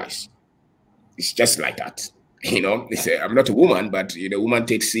be realized. It's just like that. You know, I'm not a woman, but the woman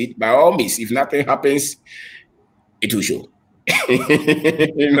takes seed. By all means, if nothing happens, it will show.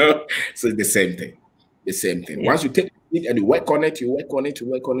 You know, so it's the same thing. The same thing. Yeah. Once you take it and you work on it,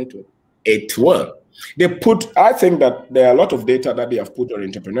 it will. I think that there are a lot of data that they have put on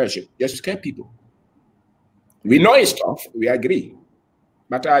entrepreneurship just to scare people. We know it's tough, we agree.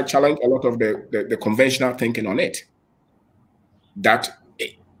 But I challenge a lot of the conventional thinking on it. That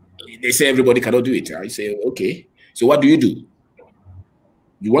they say everybody cannot do it. I say, okay, so what do?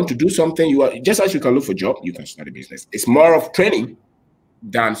 You want to do something, just as you can look for a job, you can start a business. It's more of training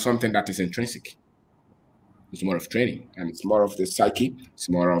than something that is intrinsic. It's more of training, and it's more of the psyche, it's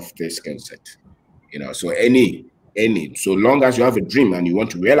more of the skill set. You know, so so long as you have a dream and you want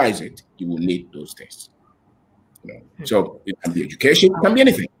to realize it, you will need those things. You know? So it can be education, it can be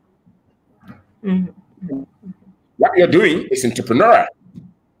anything. What you're doing is entrepreneurial,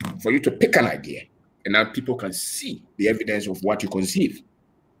 for you to pick an idea, and now people can see the evidence of what you conceive.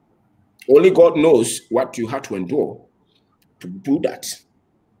 Only God knows what you had to endure to do that.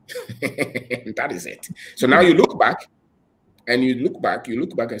 That is it. So now you look back and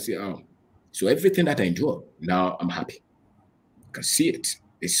say, oh, so everything that I endured, now I'm happy. You can see it.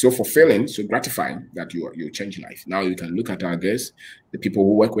 It's so fulfilling, so gratifying that you change life. Now you can look at our guests, the people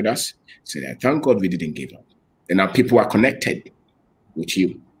who work with us, say that thank God we didn't give up. And now people are connected with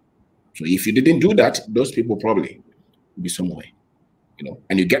you. So if you didn't do that, those people probably will be somewhere, you know,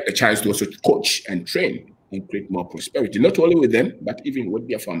 and you get the chance to also coach and train and create more prosperity, not only with them, but even with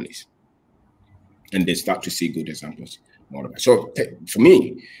their families. And they start to see good examples. So for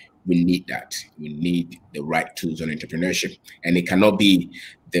me, We need that. We need the right tools on entrepreneurship, and it cannot be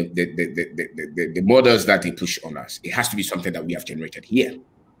the models that they push on us. It has to be something that we have generated here,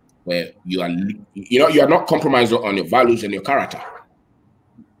 where you are not compromised on your values and your character.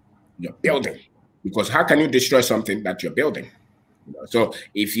 You're building, because how can you destroy something that you're building? So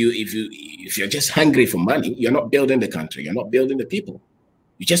if you're just hungry for money, you're not building the country. You're not building the people.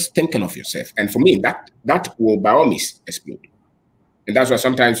 You're just thinking of yourself. And for me, that will by all means explode. And that's why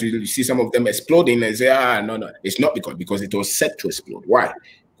sometimes you see some of them exploding and say, no. It's not because it was set to explode. Why?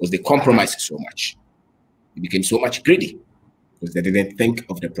 Because they compromised so much. They became so much greedy because they didn't think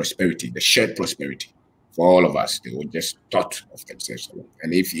of the prosperity, the shared prosperity for all of us. They were just thought of themselves alone.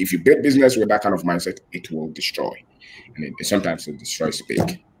 And if you build business with that kind of mindset, it will destroy. And sometimes it destroys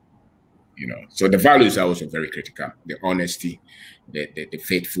big. So the values are also very critical. The honesty, the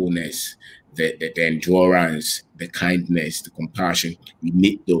faithfulness, the endurance, the kindness, the compassion. We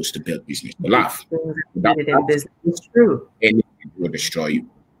need those to build business. The laugh. Without that, business. It's true. Anything will destroy you.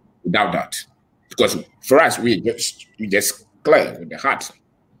 Without that. Because for us, we just clear with the heart.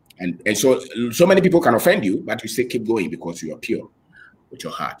 And so many people can offend you, but you still keep going because you are pure with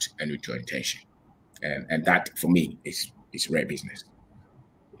your heart and with your intention. And that for me is rare business.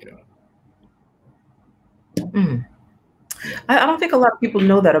 I don't think a lot of people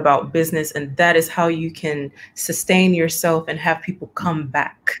know that about business, and that is how you can sustain yourself and have people come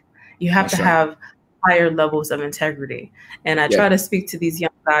back. You have to have higher levels of integrity. And I try to speak to these young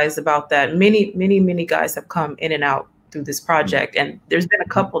guys about that. Many guys have come in and out through this project. And there's been a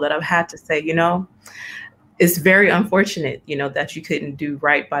couple that I've had to say, it's very unfortunate, that you couldn't do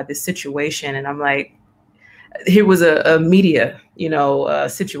right by this situation. And I'm like, here was a media,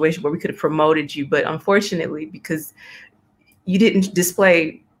 situation where we could have promoted you. But unfortunately, because you didn't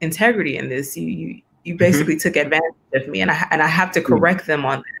display integrity in this, you basically took advantage of me. And I have to correct them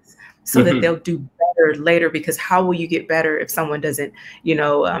on this so that they'll do better later, because how will you get better if someone doesn't,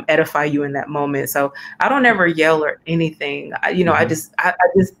 edify you in that moment? So I don't ever yell or anything. I just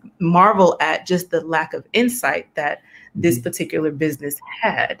marvel at just the lack of insight that this particular business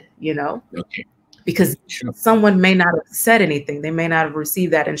had, because someone may not have said anything. They may not have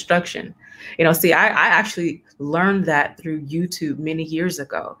received that instruction. See, I actually learned that through YouTube many years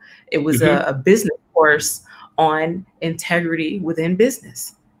ago. It was a business course on integrity within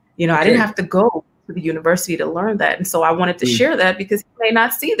business. I didn't have to go to the university to learn that. And so I wanted to share that because they may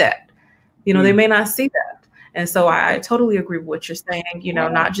not see that. They may not see that. And so I totally agree with what you're saying,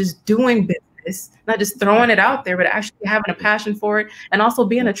 not just doing business, not just throwing it out there, but actually having a passion for it and also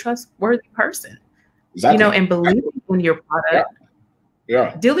being a trustworthy person. Exactly. And believing in your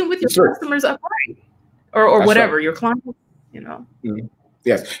product, dealing with your customers upright or whatever, your clients,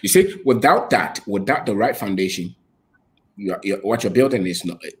 Yes. You see, without the right foundation, what you're building is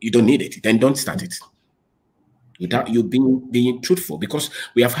not, you don't need it. Then don't start it. Without you being truthful, because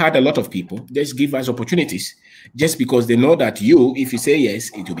we have had a lot of people just give us opportunities just because they know that if you say yes,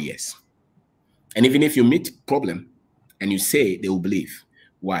 it will be yes. And even if you meet problem and you say, they will believe.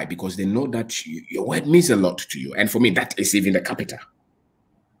 Why? Because they know that your word means a lot to you. And for me, that is even the capital.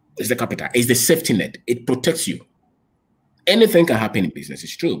 It's the capital. It's the safety net. It protects you. Anything can happen in business,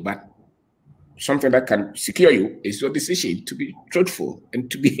 it's true, but something that can secure you is your decision to be truthful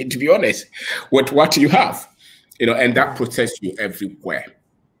and to be honest with what you have, and that protects you everywhere.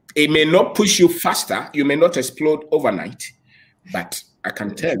 It may not push you faster. You may not explode overnight, but I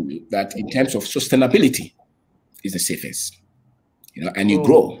can tell you that in terms of sustainability, is the safest. And you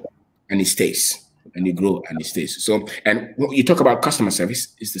grow and it stays, and you grow and it stays. So, and when you talk about customer service,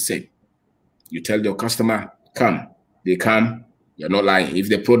 it's the same. You tell your customer, come, they come, you're not lying. If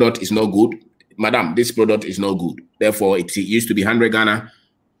the product is no good, madam, this product is no good. Therefore, it used to be 100 Ghana.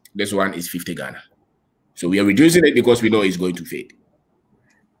 This one is 50 Ghana. So we are reducing it because we know it's going to fade.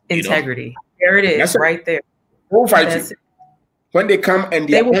 Integrity. There it is, right there. Won't fight you. When they come and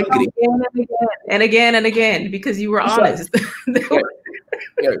they are angry. Again, because you were honest. They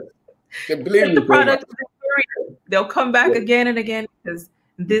believe the product is inferior. They'll come back again and again because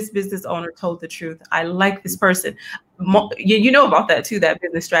this business owner told the truth. I like this person. You know about that too, that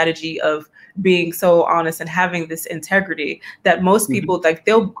business strategy of being so honest and having this integrity that most people, like,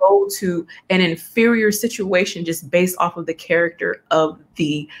 they'll go to an inferior situation just based off of the character of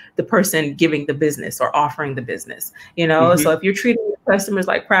the person giving the business or offering the business, So if you're treating your customers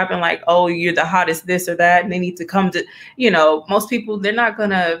like crap and like, oh, you're the hottest this or that, and they need to come to, most people, they're not going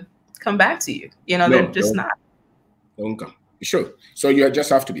to come back to you. They're just not. Don't come. Sure. So you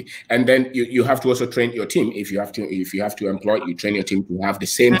just have to be, and then you have to also train your team. If you have to employ, you train your team to have the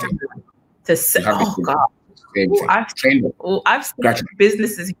same thing. God, Same thing. I've seen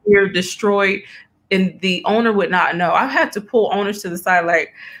businesses here destroyed, and the owner would not know. I've had to pull owners to the side,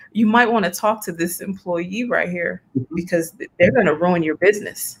 like, you might want to talk to this employee right here because they're going to ruin your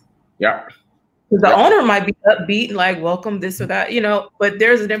business. Yeah. The owner might be upbeat and like, welcome this or that, you know, but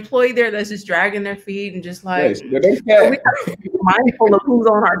there's an employee there that's just dragging their feet and just like, yes, they don't care. We have to be mindful of who's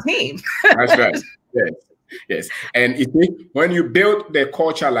on our team. That's right. Yes. Yes. And you see, when you build the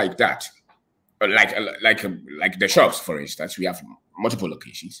culture like that, like the shops, for instance, we have multiple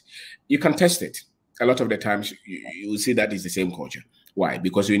locations, you can test it. A lot of the times you will see that is the same culture. Why?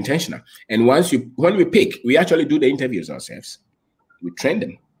 Because you're intentional. And when we pick, we actually do the interviews ourselves. We train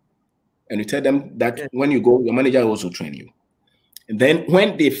them. And you tell them that when you go, your manager will also train you. And then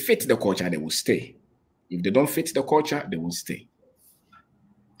when they fit the culture, they will stay. If they don't fit the culture, they won't stay.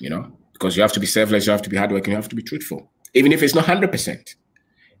 You know, because you have to be selfless, you have to be hardworking, you have to be truthful, even if it's not 100%.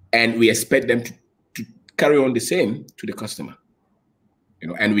 And we expect them to carry on the same to the customer. You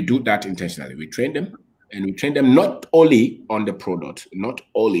know, and we do that intentionally. We train them, and we train them not only on the product, not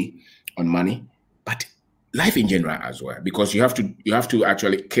only on money, but life in general as well, because you have to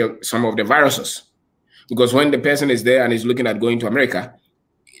actually kill some of the viruses. Because when the person is there and is looking at going to America,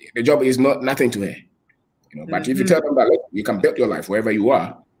 the job is nothing to her. You know, but if you tell them that, look, you can build your life wherever you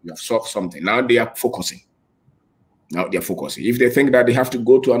are, you have solved something. Now they are focusing. If they think that they have to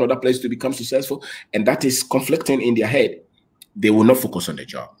go to another place to become successful, and that is conflicting in their head, they will not focus on the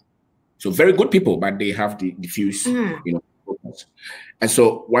job. So very good people, but they have the diffuse, you know, focus. And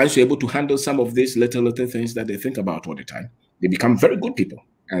so once you're able to handle some of these little things that they think about all the time, they become very good people.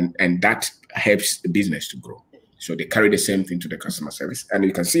 And that helps the business to grow. So they carry the same thing to the customer service. And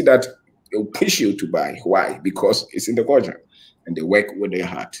you can see that it will push you to buy. Why? Because it's in the culture and they work with their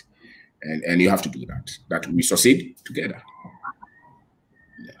heart. And you have to do that we succeed together.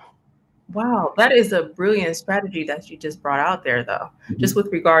 Yeah. Wow, that is a brilliant strategy that you just brought out there, though. Just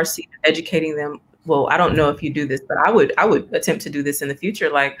with regards to educating them. Well, I don't know if you do this, but I would attempt to do this in the future.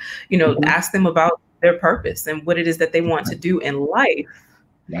 Like, you know, ask them about their purpose and what it is that they want to do in life.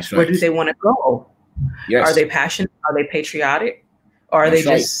 That's right. Where do they want to go? Yes. Are they passionate? Are they patriotic? Or are they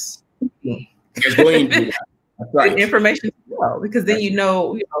just going to that? That's right. Information as well, because then you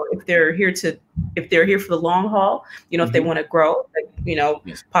know if they're here for the long haul, you know, if they want to grow, like, you know,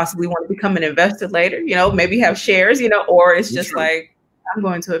 possibly want to become an investor later, you know, maybe have shares, you know, or it's just like, I'm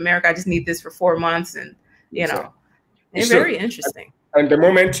going to America, I just need this for 4 months, and you know, it's very interesting. And the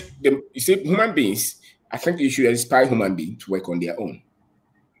moment you see human beings, I think you should inspire human beings to work on their own,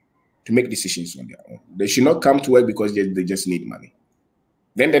 to make decisions on their own. They should not come to work because they just need money.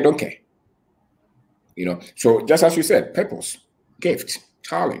 Then they don't care. You know, so just as you said, purpose, gift,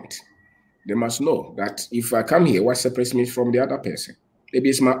 talent. They must know that if I come here, what separates me from the other person? Maybe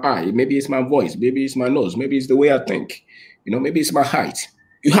it's my eye, maybe it's my voice, maybe it's my nose, maybe it's the way I think. You know, maybe it's my height.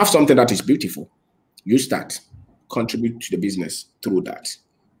 You have something that is beautiful. You start, contribute to the business through that.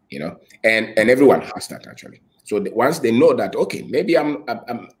 You know, and everyone has that actually. So once they know that, okay, maybe I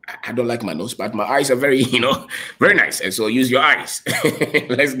don't like my nose, but my eyes are very, you know, very nice. And so use your eyes.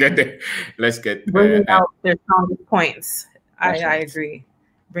 let's get bringing out their strongest points. I agree.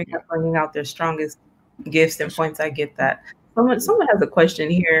 Bringing out their strongest gifts and points. I get that. Someone has a question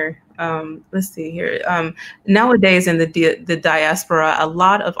here. Let's see here. Nowadays in the diaspora, a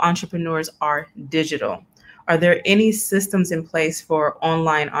lot of entrepreneurs are digital. Are there any systems in place for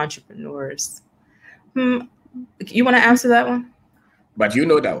online entrepreneurs? You want to answer that one? But you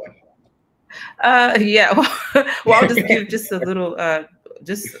know that one. Yeah. Well, I'll just give just a little,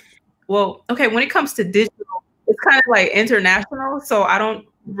 okay. When it comes to digital, it's kind of like international. So I don't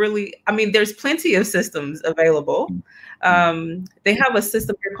really, I mean, there's plenty of systems available. They have a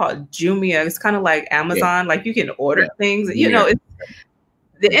system here called Jumia. It's kind of like Amazon. Like you can order things, you know,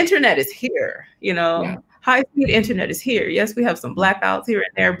 the internet is here, you know, high-speed internet is here. Yes, we have some blackouts here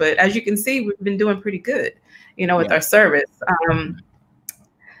and there, but as you can see, we've been doing pretty good, you know, with our service.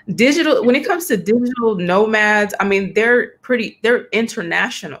 Digital, when it comes to digital nomads, I mean, they're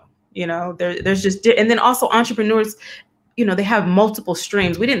international, you know, there's just, and then also entrepreneurs, you know, they have multiple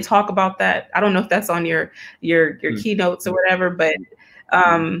streams. We didn't talk about that. I don't know if that's on your keynotes or whatever, but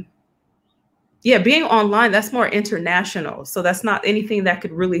yeah, being online, that's more international. So that's not anything that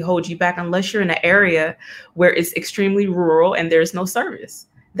could really hold you back unless you're in an area where it's extremely rural and there's no service.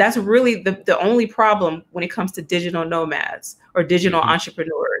 That's really the only problem when it comes to digital nomads or digital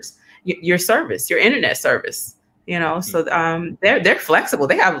entrepreneurs, your service, your internet service, you know, so they're flexible.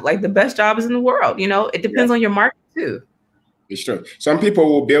 They have like the best jobs in the world. You know, it depends on your market too. It's true. Some people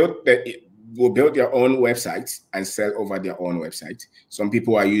will build will build their own websites and sell over their own website. Some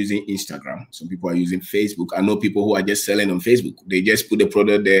people are using Instagram. Some people are using Facebook. I know people who are just selling on Facebook. They just put the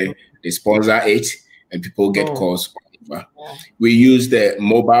product there, they sponsor it, and people get calls. We use the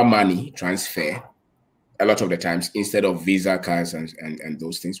mobile money transfer a lot of the times instead of Visa cards and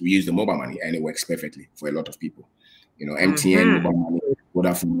those things. We use the mobile money, and it works perfectly for a lot of people. You know, MTN mobile money,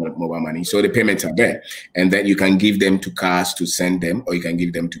 Vodafone mobile money. So the payments are there, and then you can give them to cars to send them, or you can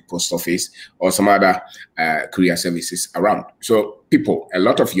give them to post office or some other courier services around. So people, a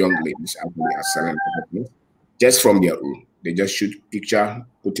lot of young ladies actually are selling just from their room. They just shoot picture,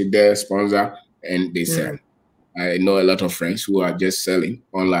 put it there, sponsor, and they sell. I know a lot of friends who are just selling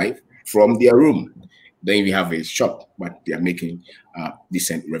online from their room. Then you have a shop, but they are making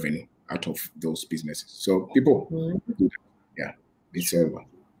decent revenue out of those businesses. So people, yeah, it's over.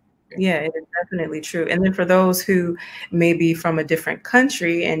 Yeah, it is definitely true. And then for those who may be from a different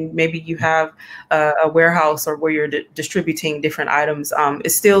country and maybe you have a warehouse or where you're distributing different items,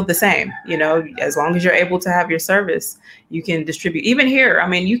 it's still the same. You know, as long as you're able to have your service, you can distribute. Even here, I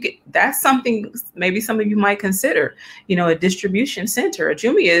mean, you could. That's something maybe some of you might consider. You know, a distribution center.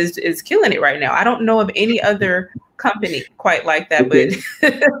 Jumia is killing it right now. I don't know of any other company quite like that, but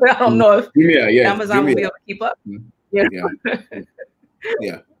I don't know if Amazon will be able to keep up.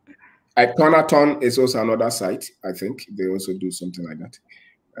 Yeah. Tonaton is also another site. I think they also do something like that.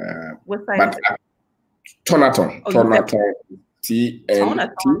 What site? Tonaton. Tonaton. T-N-T.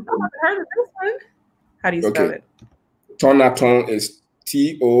 Tonaton. I've heard of this one. How do you spell it? Tonaton is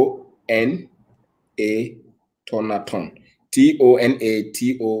T-O-N-A Tonaton.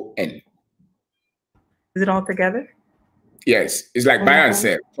 Tonaton. Is it all together? Yes. It's like buy and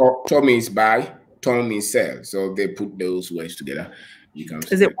sell. To means buy, ton means sell. So they put those words together. You can.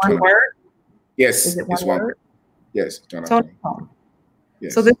 Is it one word? Yes. Is it one word? Yes. Tonaton.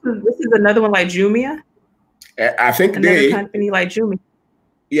 Yes. So this is another one like Jumia? I think another company like Jumia.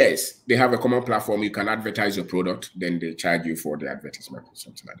 Yes, they have a common platform. You can advertise your product, then they charge you for the advertisement or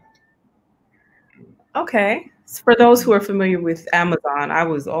something like that. Okay. So for those who are familiar with Amazon,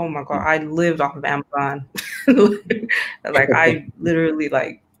 oh my God, I lived off of Amazon. Like I literally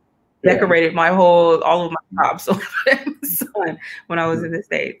decorated all of my shops on Amazon when I was in the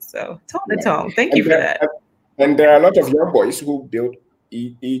States. So Tonaton, thank you for that. And there are a lot of young boys who build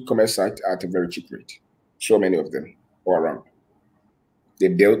e-commerce sites at a very cheap rate. So many of them all around. They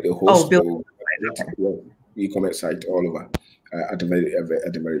built the whole e-commerce site all over at a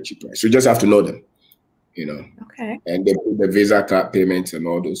very cheap price. So you just have to know them, you know. Okay. And they put the Visa card payments and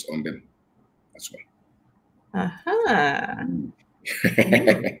all those on them as well.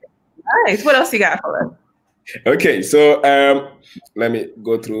 Nice. What else you got for us? Okay, so let me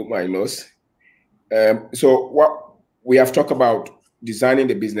go through my notes. So what we have talked about designing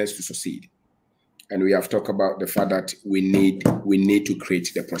the business to succeed. And we have talked about the fact that we need to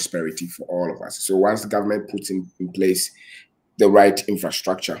create the prosperity for all of us. So once the government puts in place the right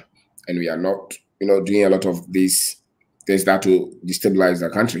infrastructure, and we are not, doing a lot of these things that will destabilize the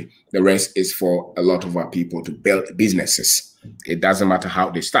country, the rest is for a lot of our people to build businesses. It doesn't matter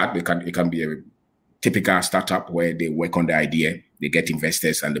how they start. It can be a typical startup where they work on the idea, they get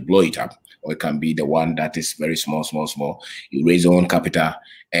investors and they blow it up. Or it can be the one that is very small. You raise your own capital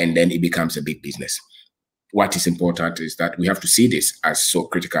and then it becomes a big business. What is important is that we have to see this as so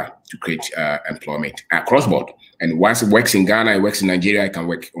critical to create employment across board. And once it works in Ghana, it works in Nigeria, it can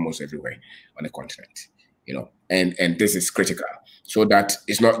work almost everywhere on the continent. And this is critical, so that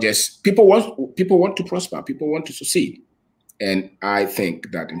it's not just people want to prosper, people want to succeed. And I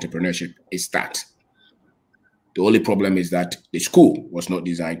think that entrepreneurship is that. The only problem is that the school was not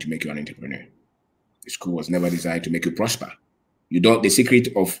designed to make you an entrepreneur. The school was never designed to make you prosper. The secret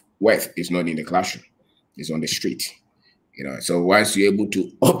of wealth is not in the classroom, it's on the street. So once you're able to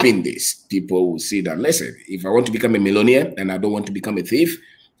open this, people will see that, listen, if I want to become a millionaire and I don't want to become a thief,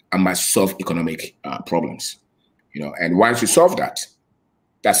 I must solve economic problems. And once you solve that,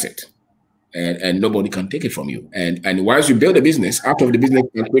 that's it. And nobody can take it from you. And once you build a business, out of the business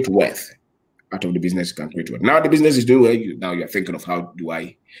you can create wealth. Out of the business you can create wealth. Now the business is doing well. Now you're thinking of how do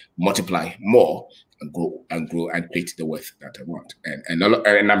I multiply more and grow and create the wealth that I want. And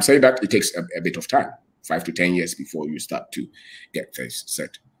I'm saying that it takes a bit of time, 5 to 10 years before you start to get things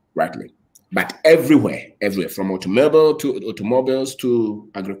set rightly. But everywhere, from automobiles to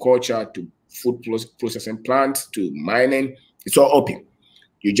agriculture to food processing plants to mining, it's all open.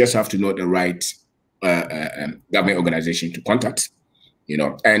 You just have to know the right government organization to contact,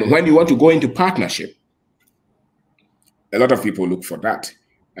 And when you want to go into partnership, a lot of people look for that.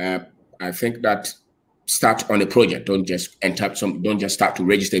 I think that start on a project. Don't just enter some. Don't just start to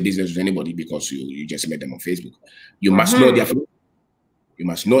register a business with anybody because you just met them on Facebook. You must know their. You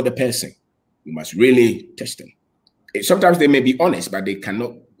must know the person. You must really test them. Sometimes they may be honest, but they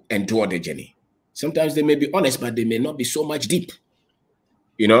cannot endure the journey. Sometimes they may be honest, but they may not be so much deep.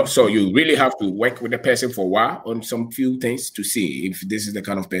 You know, so you really have to work with the person for a while on some few things to see if this is the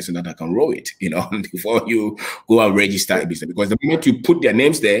kind of person that I can roll it, you know, before you go and register a business. Because the moment you put their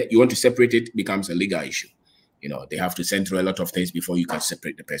names there, you want to separate it, becomes a legal issue. You know, they have to send through a lot of things before you can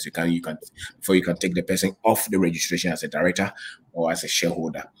separate the person. Before you can take the person off the registration as a director or as a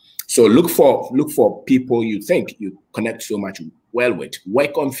shareholder. So look for people you think you connect so much well with.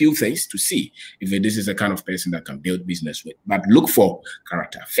 Work on few things to see if this is the kind of person that can build business with. But look for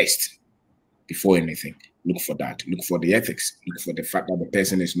character first before anything. Look for that. Look for the ethics. Look for the fact that the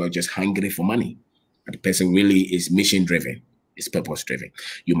person is not just hungry for money, but the person really is mission driven, is purpose driven.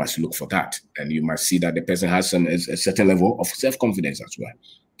 You must look for that, and you must see that the person has a certain level of self-confidence as well.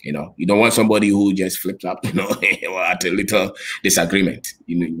 You know, you don't want somebody who just flips up, you know, at a little disagreement.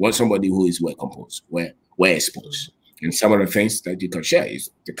 You know, you want somebody who is well composed, well exposed. And some of the things that you can share is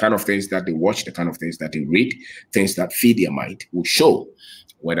the kind of things that they watch, the kind of things that they read, things that feed their mind will show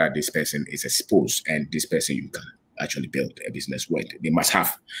whether this person is exposed and this person you can actually build a business with. They must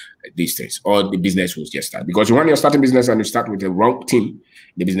have these things, or the business will just start. Because when you're starting business and you start with the wrong team,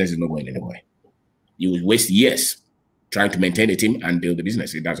 the business is not going anywhere. You will waste years trying to maintain a team and build the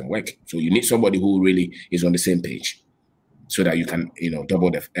business. It doesn't work. So you need somebody who really is on the same page so that you can, you know, double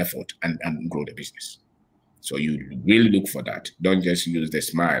the effort and grow the business. So you really look for that. Don't just use the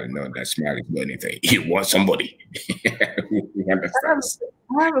smile. No, that smile is not anything. You want somebody. You understand?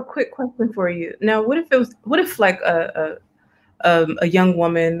 I have a quick question for you. Now, what if like a young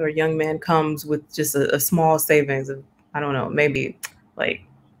woman or young man comes with just a small savings of, I don't know, maybe like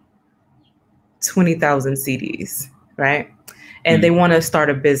 20,000 CDs, right? And they want to start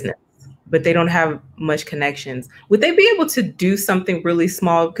a business, but they don't have much connections. Would they be able to do something really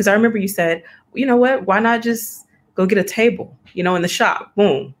small? Because I remember you said, you know what, why not just go get a table, you know, in the shop,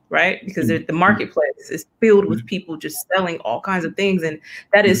 boom, right? Because the marketplace is filled with people just selling all kinds of things. And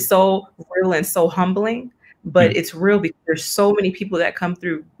that is so real and so humbling, but it's real because there's so many people that come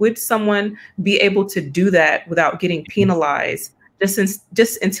through. Would someone be able to do that without getting penalized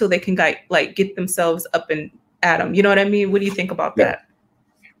just until they can like get themselves up and at them? You know what I mean? What do you think about that?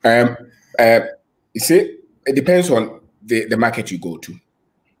 You see, it depends on the market you go to.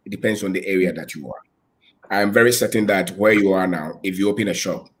 It depends on the area that you are. I'm very certain that where you are now, if you open a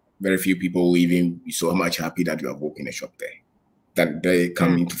shop, very few people will even be so much happy that you have opened a shop there, that they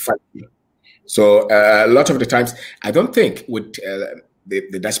come in to fight you. So a lot of the times, I don't think with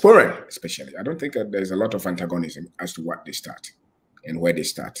the diaspora, especially, I don't think that there's a lot of antagonism as to what they start and where they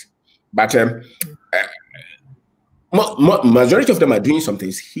start. But majority of them are doing some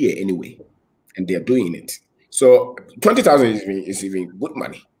things here anyway, and they're doing it. So 20,000 is even good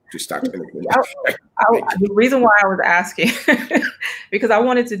money to start. The reason why I was asking, because I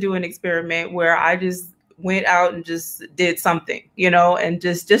wanted to do an experiment where I just went out and just did something, you know, and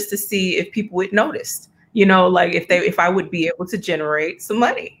just to see if people would notice, you know, like if I would be able to generate some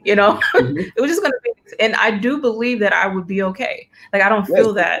money, you know. It was just going to be, and I do believe that I would be okay. Like, I don't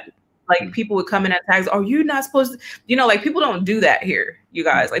feel that like people would come in at tags, are you not supposed to, you know, like people don't do that here, you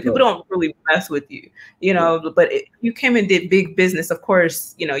guys. Like people don't really mess with you, you know, but if you came and did big business, of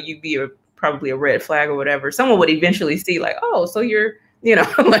course, you know, you'd be probably a red flag or whatever. Someone would eventually see like, oh, so you're, you know,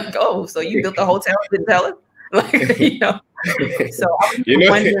 like, oh, so you built a hotel, didn't tell us? Like, you know, so I was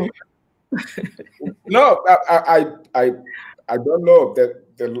wondering. No, I don't know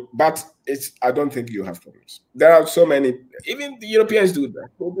but I don't think you have problems. There are so many, even the Europeans do that.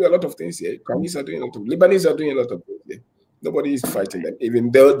 They do a lot of things here. Chinese are doing a lot of, Lebanese are doing a lot of things here. Nobody is fighting them.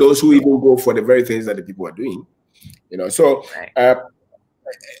 Even those who even go for the very things that the people are doing, you know. So a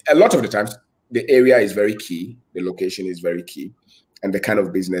lot of the times, the area is very key. The location is very key, and the kind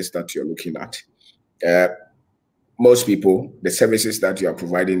of business that you're looking at. Most people, the services that you are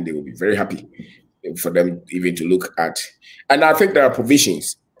providing, they will be very happy for them even to look at. And I think there are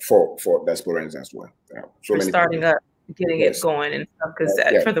provisions for diasporans as well. So many starting up, getting it going and stuff,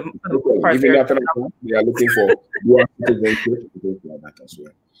 because for the part, even after they are looking for more citizenship, things like that as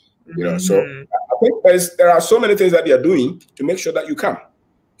well. You know, so I think there are so many things that they are doing to make sure that you come.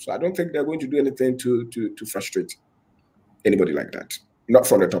 So I don't think they're going to do anything to frustrate anybody like that. Not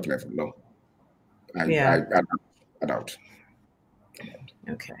from the top level, no. I doubt.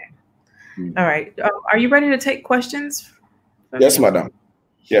 Okay. All right. Are you ready to take questions? Yes, madam.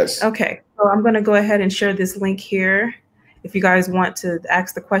 Yes. Okay. So I'm going to go ahead and share this link here. If you guys want to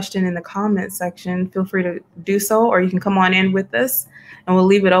ask the question in the comment section, feel free to do so, or you can come on in with us and we'll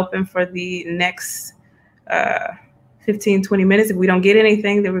leave it open for the next 15, 20 minutes. If we don't get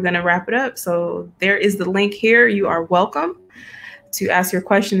anything, then we're going to wrap it up. So there is the link here. You are welcome to ask your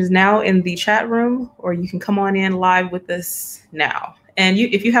questions now in the chat room, or you can come on in live with us now. And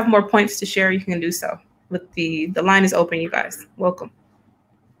if you have more points to share, you can do so. The line is open, you guys. Welcome.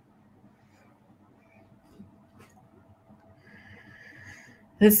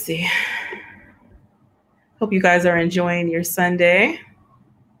 Let's see. Hope you guys are enjoying your Sunday.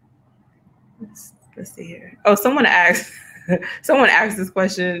 Let's see here. Oh, someone asked this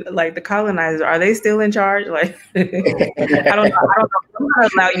question, like, the colonizer, are they still in charge? Like, I don't know. I'm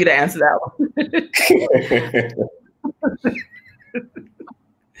not allow you to answer that one.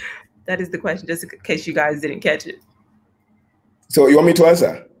 That is the question, just in case you guys didn't catch it. So you want me to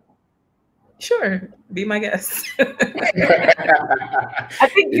answer? Sure, be my guest. I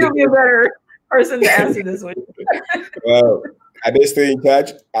think you'll be a better person to answer this one. Well, are they still in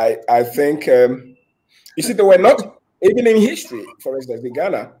charge? I think, you see, they were not, even in history, for instance, in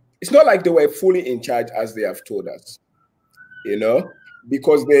Ghana, it's not like they were fully in charge as they have told us, you know,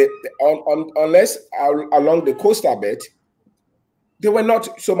 because unless along the coastal belt, they were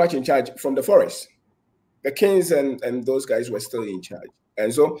not so much in charge from the forest. The kings and those guys were still in charge.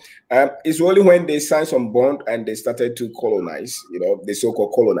 And so it's only when they signed some bond and they started to colonize, you know, the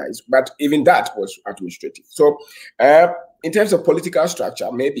so-called colonize. But even that was administrative. So in terms of political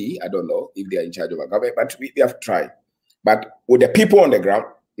structure, maybe, I don't know if they are in charge of a government, but we have tried. But with the people on the ground,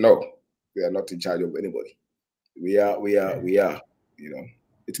 no, we are not in charge of anybody. We are, you know,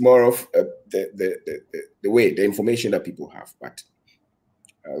 it's more of the way, the information that people have. But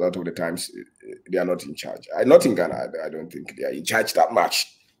a lot of the times, they are not in charge. Not in Ghana, I don't think they are in charge that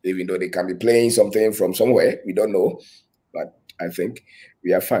much, even though they can be playing something from somewhere. We don't know. But I think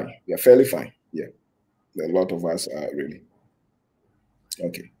we are fine. We are fairly fine. Yeah. A lot of us are really.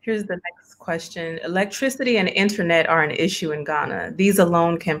 Okay. Here's the next question. Electricity and internet are an issue in Ghana. These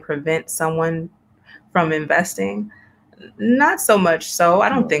alone can prevent someone from investing? Not so much so. I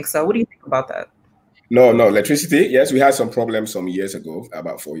don't think so. What do you think about that? No, electricity. Yes, we had some problems some years ago,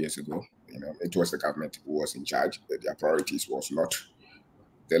 about 4 years ago. You know, it was the government who was in charge. Their priorities was not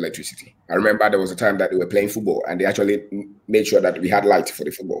the electricity. I remember there was a time that they were playing football and they actually made sure that we had light for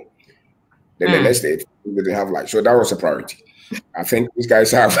the football. Then the next day, we didn't have light. So that was a priority. I think these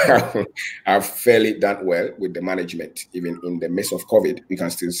guys have fairly done well with the management. Even in the midst of COVID, we can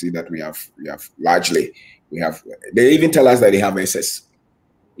still see that we have largely, they even tell us that they have excess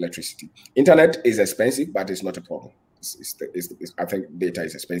electricity. Internet is expensive, but it's not a problem. I think data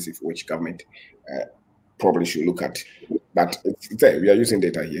is expensive, which government probably should look at. But it's there. We are using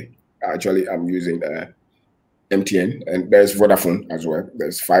data here. Actually, I'm using MTN, and there's Vodafone as well.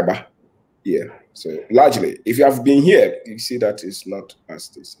 There's fiber here. So largely, if you have been here, you see that it's not as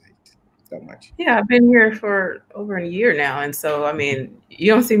this that much. Yeah, I've been here for over a year now, and so I mean,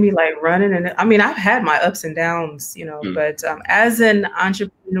 you don't see me like running. And I mean, I've had my ups and downs, you know. But as an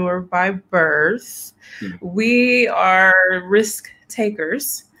entrepreneur by birth, we are risk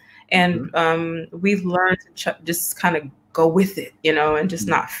takers, and we've learned to just kind of go with it, you know, and just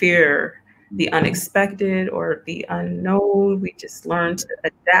not fear the unexpected or the unknown. We just learn to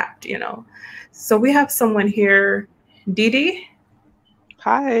adapt, you know. So we have someone here, Didi.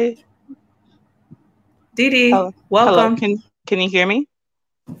 Hi. Didi, welcome. Hello. Can you hear me?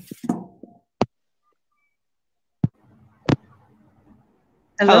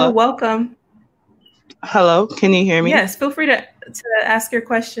 Hello, welcome. Hello, can you hear me? Yes, feel free to ask your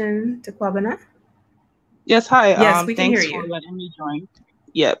question to Kwabena. Yes, hi. Yes, we can hear you. Thanks for letting me join.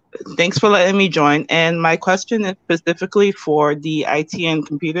 Yep, thanks for letting me join. And my question is specifically for the IT and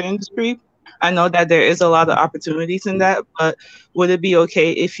computer industry. I know that there is a lot of opportunities in that, but would it be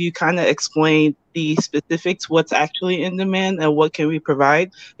okay if you kind of explain the specifics, what's actually in demand and what can we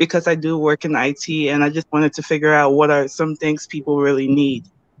provide? Because I do work in IT and I just wanted to figure out what are some things people really need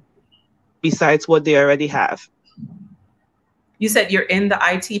besides what they already have. You said you're in the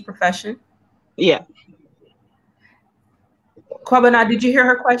IT profession? Yeah. Kwabena, did you hear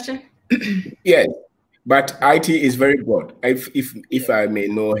her question? Yes. But IT is very broad. If I may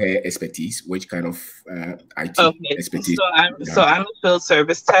know her expertise, which kind of IT expertise? So I'm a field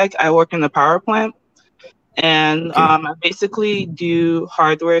service tech. I work in the power plant, and I basically do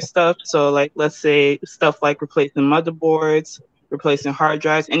hardware stuff. So like, let's say stuff like replacing motherboards, replacing hard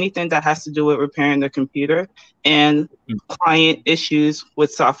drives, anything that has to do with repairing the computer, and client issues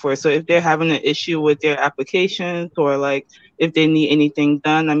with software. So if they're having an issue with their applications or like if they need anything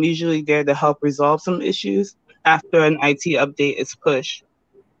done, I'm usually there to help resolve some issues. after an IT update is pushed?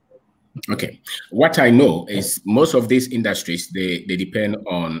 Okay, what I know is most of these industries, they depend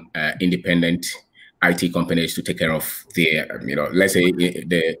on independent IT companies to take care of their, let's say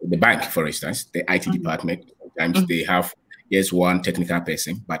the bank, for instance, the IT department. Sometimes they have just one technical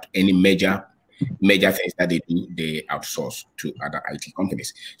person, but any major things that they do, they outsource to other IT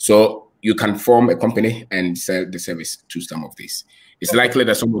companies. So you can form a company and sell the service to some of these. It's likely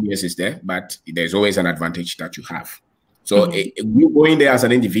that somebody else is there, but there's always an advantage that you have. So you going there as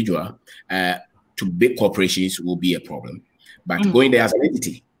an individual to big corporations will be a problem. But going there as an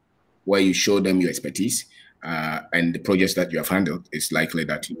entity where you show them your expertise and the projects that you have handled, it's likely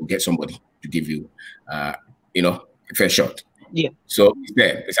that you will get somebody to give you, a fair shot. Yeah. So it's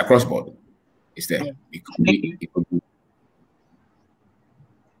there. It's across board. It's there. It could be.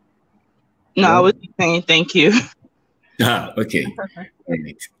 No, I was saying thank you. Okay. All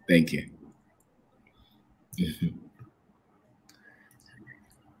right. Thank you.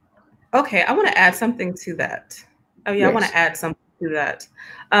 Okay, I want to add something to that. Oh yeah, yes. I want to add something to that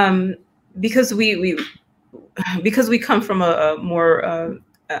because we come from a more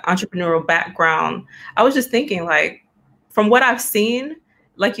entrepreneurial background. I was just thinking, like, from what I've seen,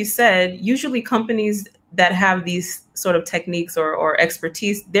 like you said, usually companies that have these sort of techniques or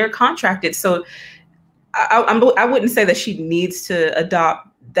expertise, they're contracted. So I wouldn't say that she needs to adopt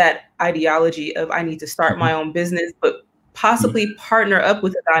that ideology of I need to start my own business, but possibly partner up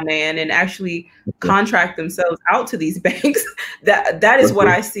with a Ghanaian and actually contract themselves out to these banks. That is what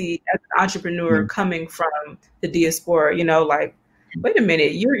I see as an entrepreneur coming from the diaspora. Like, wait a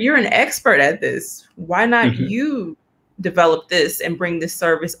minute, you're an expert at this. Why not you develop this and bring this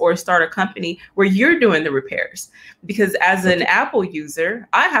service or start a company where you're doing the repairs? Because as an Apple user,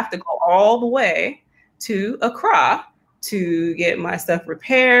 I have to go all the way to Accra to get my stuff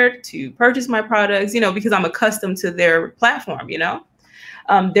repaired, to purchase my products, because I'm accustomed to their platform,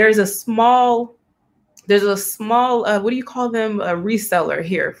 There's a small, what do you call them? A reseller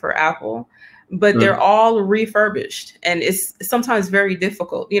here for Apple, but they're all refurbished and it's sometimes very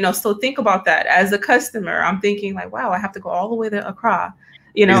difficult, So think about that. As a customer, I'm thinking like, wow, I have to go all the way to Accra,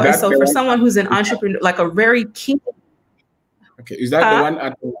 and so for someone who's an entrepreneur, like a very key. Okay, is that the one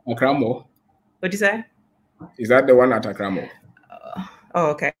at Accra Mall? What'd you say? Is that the one at Accra Mall? Oh,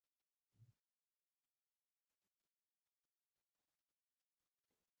 okay.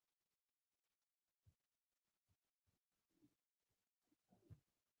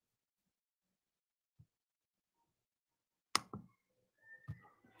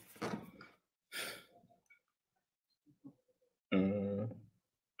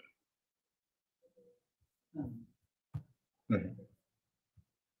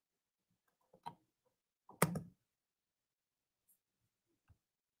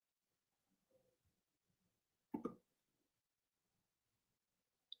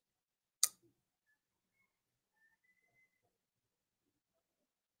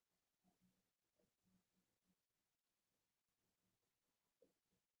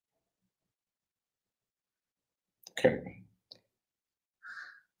 Okay.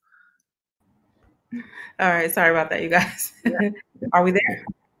 All right. Sorry about that, you guys. Are we there?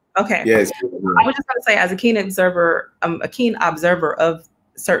 Okay. Yes. I was just going to say, as a keen observer of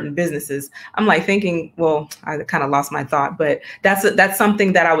certain businesses, I'm like thinking, well, I kind of lost my thought, but that's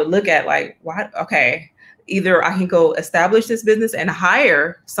something that I would look at like, what? Okay, either I can go establish this business and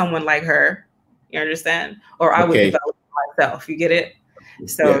hire someone like her, you understand? Or I would develop it myself. You get it?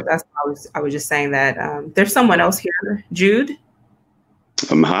 So that's what I was just saying that there's someone else here, Jude.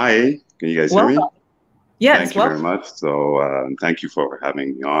 Hi, can you guys hear me? Yes, thank you very much. So thank you for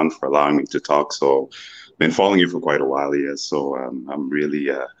having me on, for allowing me to talk. So I've been following you for quite a while, yes. So I'm really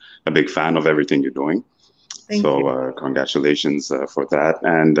a big fan of everything you're doing. Thank you. Congratulations for that.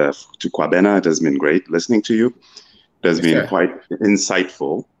 And to Kwabena, it has been great listening to you. It has been quite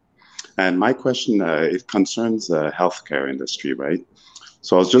insightful. And my question, it concerns the healthcare industry, right?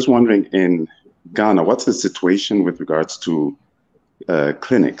 So I was just wondering, in Ghana, what's the situation with regards to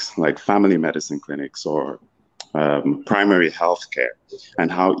clinics, like family medicine clinics or primary health care,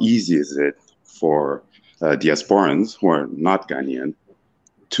 and how easy is it for diasporans who are not Ghanaian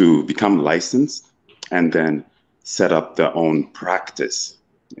to become licensed and then set up their own practice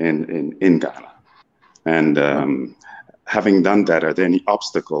in Ghana? And having done that, are there any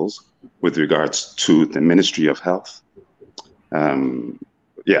obstacles with regards to the Ministry of Health?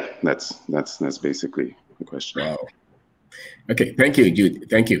 Yeah, that's basically the question. Wow. Okay, thank you, Jude.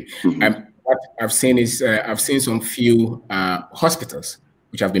 Thank you. What I've seen is I've seen some few hospitals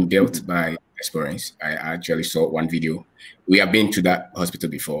which have been built by Esperance. I actually saw one video. We have been to that hospital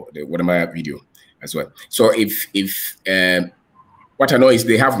before, the Wadamaya video. as well. So if what I know is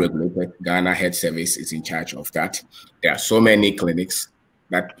they have regulated. Ghana Health Service is in charge of that. There are so many clinics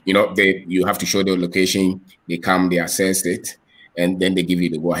that, you know, you have to show the location, they come, they assess it, and then they give you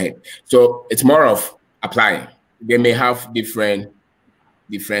the go ahead. So it's more of applying. They may have different,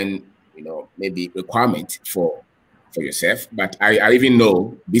 you know, maybe requirement for yourself. But I even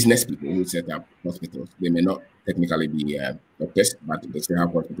know business people who set up hospitals. They may not technically be doctors, but they still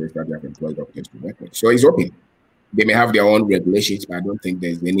have hospitals that they have employed doctors to work with. So it's open. They may have their own regulations, but I don't think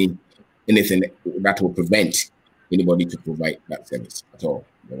there's anything that will prevent anybody to provide that service at all.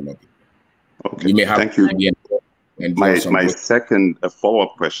 There will not be. Okay. You may have. Thank you. My second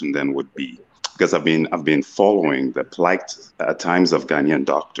follow-up question then would be, because I've been following the plight at times of Ghanaian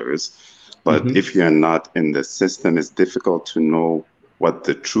doctors, but if you're not in the system, it's difficult to know what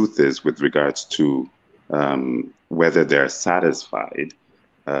the truth is with regards to whether they're satisfied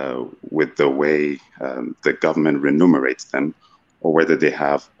with the way the government remunerates them, or whether they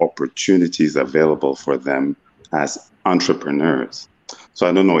have opportunities available for them as entrepreneurs. So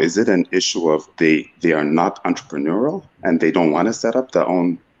I don't know, is it an issue of they are not entrepreneurial and they don't want to set up their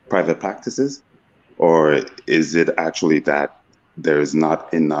own private practices? Or is it actually that there is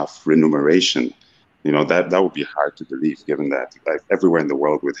not enough remuneration? You know, that would be hard to believe, given that like everywhere in the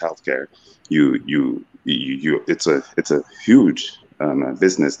world with healthcare, it's a huge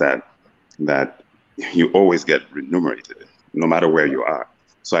business that you always get remunerated, no matter where you are.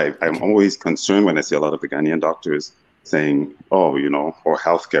 So I'm always concerned when I see a lot of the Ghanaian doctors saying, oh, you know, or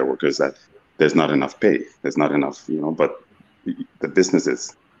healthcare workers, that there's not enough pay, there's not enough, you know, but the business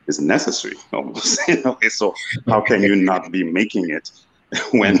is necessary almost, you know. So how can you not be making it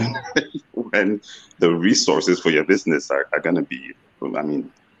when the resources for your business are going to be, I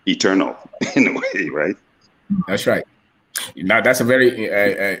mean, eternal in a way, right? That's right. Now that's a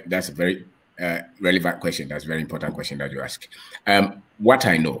very relevant question. That's a very important question that you ask. What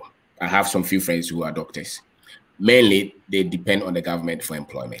I know, I have some few friends who are doctors. Mainly, they depend on the government for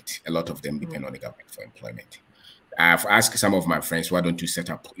employment. A lot of them depend on the government for employment. I've asked some of my friends, why don't you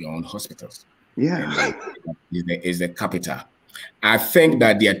set up your own hospitals? Yeah. Is the capital. I think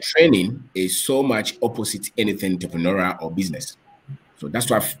that their training is so much opposite anything entrepreneurial or business. So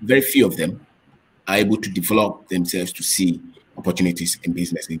that's why very few of them are able to develop themselves to see opportunities in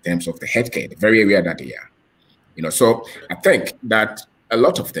business in terms of the healthcare, the very area that they are. You know, so I think that a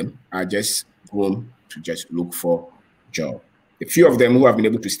lot of them are just grown to just look for a job. The few of them who have been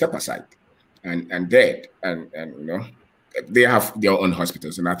able to step aside and you know, they have their own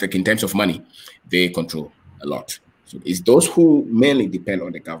hospitals. And I think in terms of money, they control a lot. So it's those who mainly depend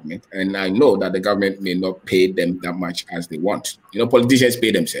on the government. And I know that the government may not pay them that much as they want. You know, politicians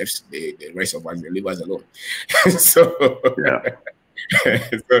pay themselves. The rest of us, they leave us alone. So,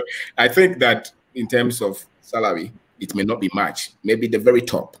 so I think that in terms of salary, it may not be much. Maybe the very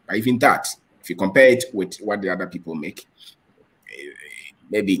top. But even that, if you compare it with what the other people make,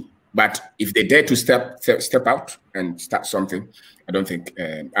 maybe. But if they dare to step out and start something, I don't think.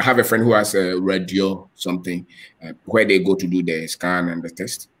 I have a friend who has a radio something where they go to do the scan and the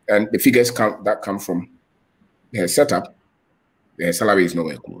test, and the figures that come from their setup, their salary is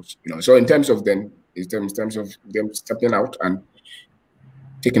nowhere close. You know, so in terms of them, in terms of them stepping out and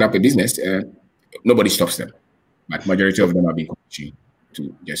taking up a business, nobody stops them. But majority of them have been continuing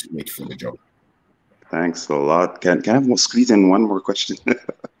to just wait for the job. Thanks a lot. Can I squeeze in one more question,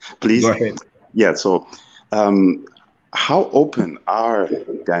 please? Go ahead. Yeah. So, how open are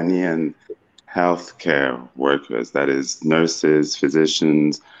Ghanaian healthcare workers, that is nurses,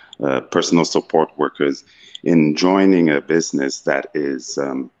 physicians, personal support workers, in joining a business that is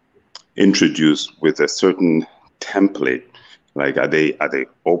introduced with a certain template? Like, are they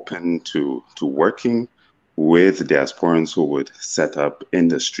open to working with diasporans who would set up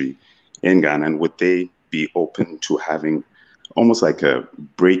industry in Ghana, and would they be open to having almost like a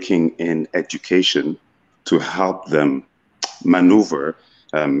breaking in education to help them maneuver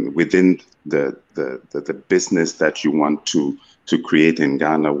within the business that you want to create in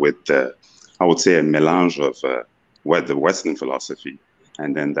Ghana, with I would say a melange of what the Western philosophy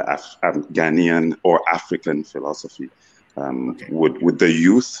and then the Ghanaian or African philosophy? Would the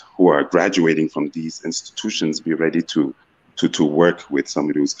youth who are graduating from these institutions be ready to work with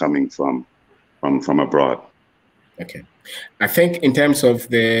somebody who's coming from abroad? Okay, I think in terms of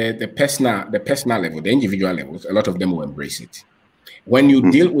the personal level, the individual levels, a lot of them will embrace it. When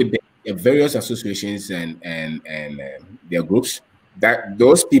you deal with the various associations and their groups, that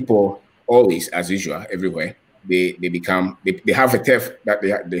those people always, as usual, everywhere, they have a turf that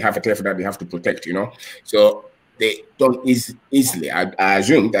they have to protect. You know, so they don't easily. I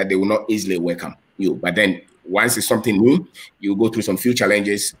assume that they will not easily welcome you. But then once it's something new, you go through some few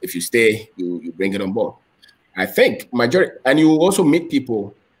challenges. If you stay, you bring it on board. I think majority, and you will also meet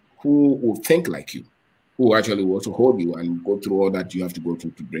people who will think like you, who actually will also hold you and go through all that you have to go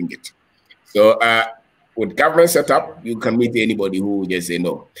through to bring it. So with government setup, you can meet anybody who will just say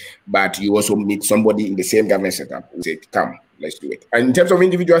no. But you also meet somebody in the same government setup who say, come, let's do it. And in terms of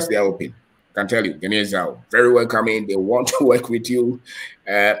individuals, they are open. I can tell you, Ghanaians are very welcoming. They want to work with you.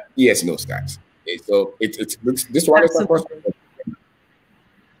 Yes, no stats. So it's this one is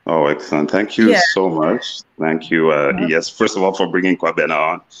Oh, excellent. Thank you so much. Thank you. Yes, first of all, for bringing Kwabena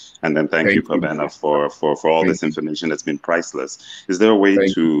on. And then thank you, Kwabena, for all this information. It's been priceless. Is there a way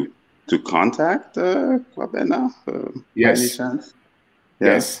to contact Kwabena? Yes. By any chance?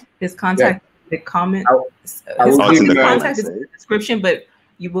 Yes. His contact, the comment. His contact is in the description, but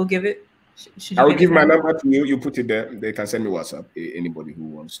you will give it. I will give my number to you. You put it there. They can send me WhatsApp. Anybody who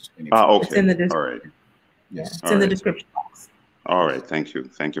wants. Okay. It's in the description. All right. Yes. It's in the description box. All right. Thank you.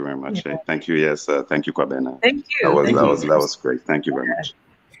 Thank you very much. Yeah. Thank you. Yes. Thank you, Kwabena. Thank you. That was great. Thank you very much.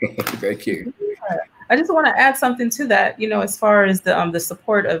 Thank you. I just want to add something to that, as far as the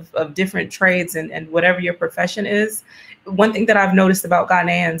support of different trades and whatever your profession is. One thing that I've noticed about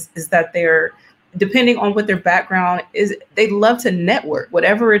Ghanaians is that they're, depending on what their background is, they love to network,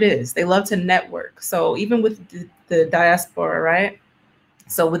 whatever it is, they love to network. So even with the diaspora, right?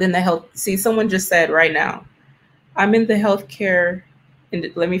 So within the health, see, someone just said right now, I'm in the healthcare, and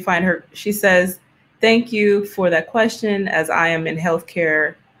let me find her. She says, thank you for that question, as I am in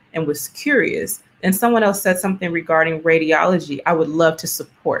healthcare and was curious. And someone else said something regarding radiology I would love to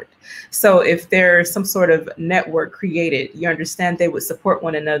support. So if there's some sort of network created, you understand, they would support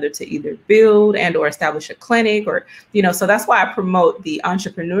one another to either build and or establish a clinic, or, so that's why I promote the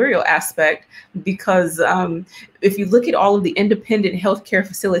entrepreneurial aspect, because if you look at all of the independent healthcare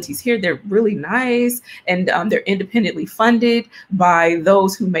facilities here, they're really nice, and they're independently funded by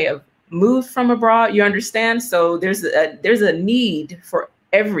those who may have moved from abroad, you understand? So there's a need for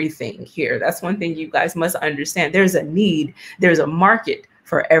everything here. That's one thing you guys must understand. There's a need, there's a market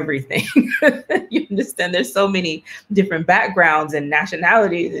for everything. You understand? There's so many different backgrounds and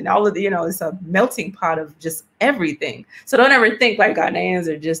nationalities and all of the, it's a melting pot of just everything. So don't ever think like Ghanaians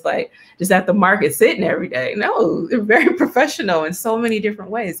are just at the market sitting every day. No, they're very professional in so many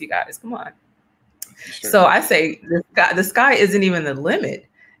different ways, you guys. Come on. Sure. So I say the sky isn't even the limit.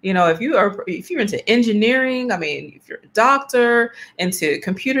 If you're into engineering, if you're a doctor, into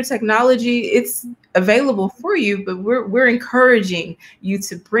computer technology, it's available for you, but we're encouraging you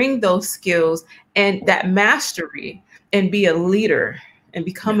to bring those skills and that mastery and be a leader and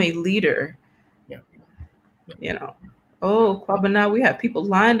become a leader. Oh, Kwabena, we have people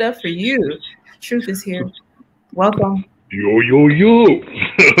lined up for you. Truth is here. Welcome. Yo.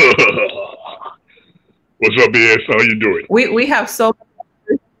 What's up, BS? How you doing? We have so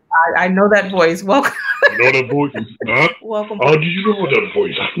I know that voice. Welcome. You know that voice? Huh? Welcome. How do you know that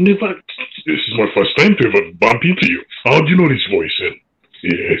voice? This is my first time to ever bump into you. How do you know this voice?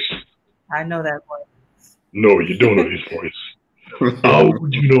 Yes. I know that voice. No, you don't know his voice. How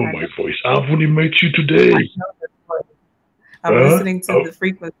would you know my voice? I've only met you today. I know that voice. I'm listening to the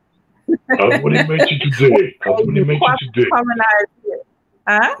frequency. I've only met you today.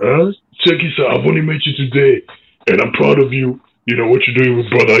 Huh? Check this out. I've only met you today. And I'm proud of you. You know what you're doing with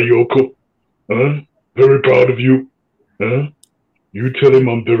Brother Yoko? Very proud of you. You tell him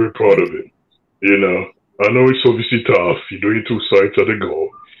I'm very proud of him. I know it's obviously tough. You're doing 2 sides at a go.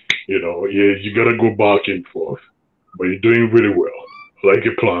 Yeah, you got to go back and forth. But you're doing really well. I like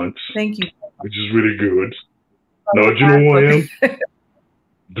your plants. Thank you. Which is really good. Now, do you know who I am?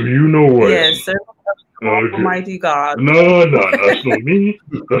 Do you know who I am? Yes, sir. Almighty God. No, that's not me.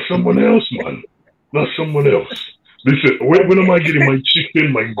 That's someone else, man. That's someone else. Listen, when am I getting my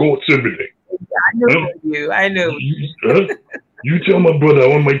chicken, my goats, everything? I know you. I know. You tell my brother I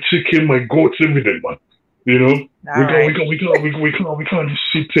want my chicken, my goats, everything, man. We can't just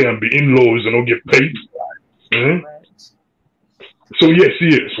sit there and be in-laws and not get paid. Right. So yes.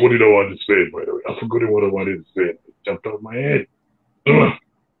 What did I want to say, by the way? I forgot what I wanted to say. It jumped out of my head.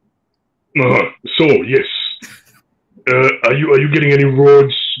 So yes. Are you getting any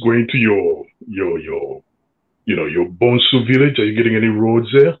roads going to your Bonsu village? Are you getting any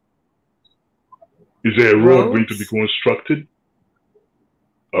roads there? Is there a road going to be constructed?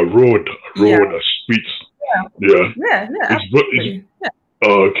 A road, a street. Yeah.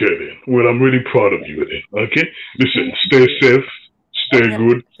 Okay then. Well, I'm really proud of you then. Okay? Listen, stay safe, stay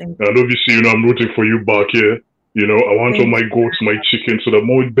good. And obviously, I'm rooting for you back here. I want all my goats, my chicken, so the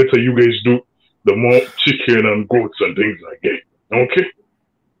more better you guys do, the more chicken and goats and things like that. Okay?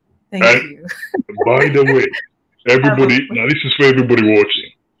 Thank you. By the way, everybody, now this is for everybody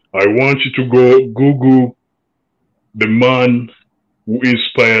watching. I want you to go Google the man who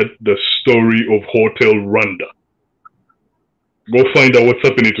inspired the story of Hotel Rwanda. Go find out what's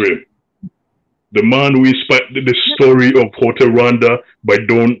happening to him. The man who inspired the story of Hotel Rwanda by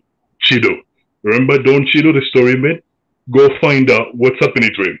Don Cheadle. Remember Don Cheadle, the story man? Go find out what's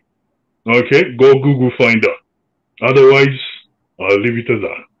happening to him. Okay? Go Google, find out. Otherwise, I'll leave it as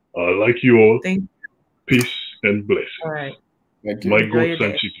that. I like you all. Thank you. Peace and blessings. All right. Thank you. My God,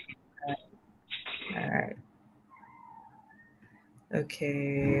 thank you. All right.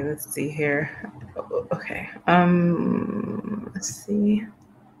 Okay, let's see here. Okay. Let's see.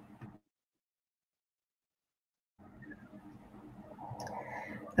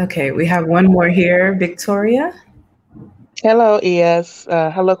 Okay, we have one more here, Victoria. Hello, ES.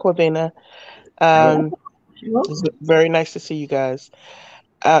 Hello, Kwabena. It's very nice to see you guys.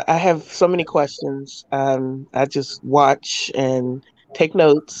 I have so many questions. I just watch and take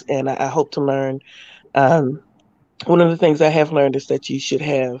notes, and I hope to learn. One of the things I have learned is that you should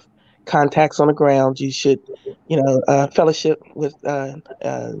have contacts on the ground. You should, fellowship with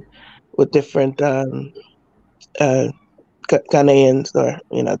different Ghanaians, or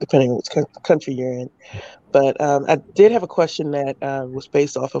depending on which country you're in. But I did have a question that was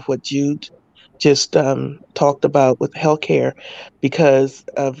based off of what Jude just talked about with healthcare, because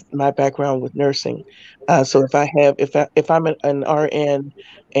of my background with nursing. So if I'm an RN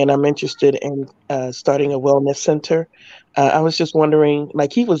and I'm interested in starting a wellness center, I was just wondering,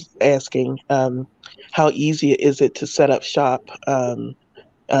 like he was asking, how easy is it to set up shop? And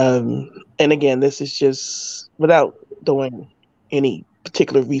again, this is just without doing any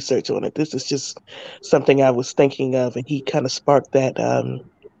particular research on it. This is just something I was thinking of, and he kind of sparked that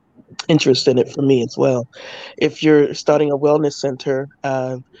interest in it for me as well. If you're starting a wellness center,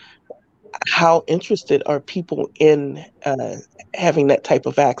 how interested are people in having that type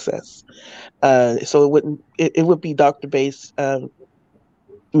of access? So it would be doctor based,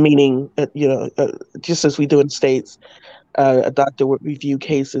 meaning just as we do in the States, a doctor would review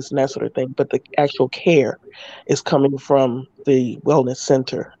cases and that sort of thing, but the actual care is coming from the wellness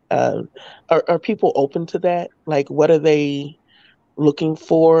center. Are people open to that? Like, what are they looking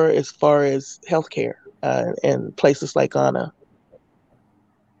for as far as healthcare in places like Ghana?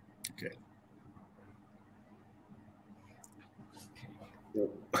 Okay.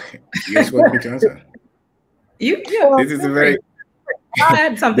 You guys want me to answer? This is a very. I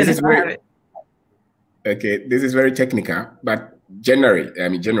had something to say. Okay, this is very technical, but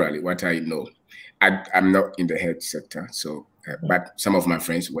generally, what I know, I'm not in the health sector, so but some of my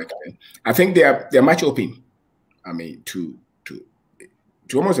friends work there. I think they're much open. I mean, to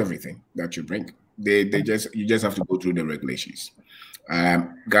almost everything that you bring. You just have to go through the regulations.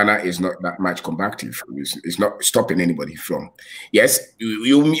 Ghana is not that much combative. It's not stopping anybody from. Yes,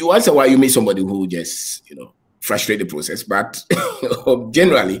 you once in a while you meet somebody who just frustrate the process, but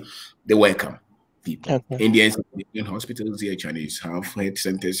generally they welcome people. Okay. Indian hospitals here, Chinese health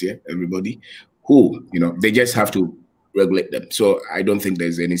centers here, everybody who they just have to regulate them. So I don't think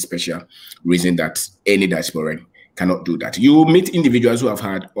there's any special reason that any diasporan cannot do that. You meet individuals who have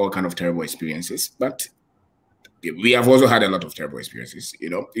had all kind of terrible experiences, but we have also had a lot of terrible experiences.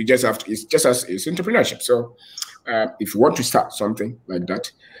 You just have to. It's entrepreneurship. So if you want to start something like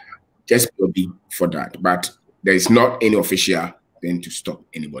that, just be for that. But there is not any official thing to stop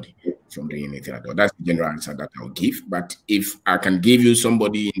anybody from doing anything at all. That's the general answer that I'll give. But if I can give you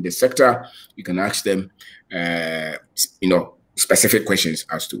somebody in the sector, you can ask them, specific questions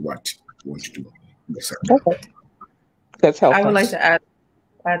as to what you want to do in the sector. Okay. That's helpful. I would like to add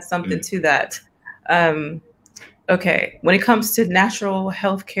something to that. Okay, when it comes to natural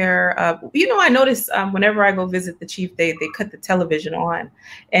health care, I notice whenever I go visit the chief, they cut the television on,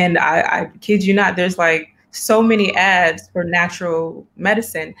 and I kid you not, there's like so many ads for natural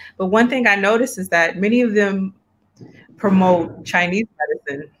medicine. But one thing I noticed is that many of them promote Chinese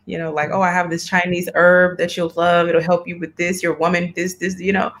medicine, like, oh, I have this Chinese herb that you'll love. It'll help you with this, your woman, this,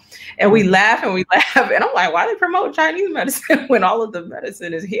 and we laugh. And I'm like, why do they promote Chinese medicine when all of the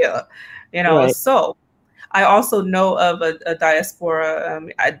medicine is here? Right. So I also know of a diaspora.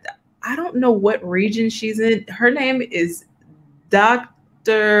 I don't know what region she's in. Her name is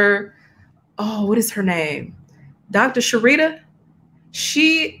Dr. Oh, what is her name? Dr. Sharita.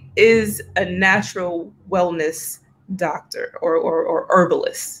 She is a natural wellness doctor or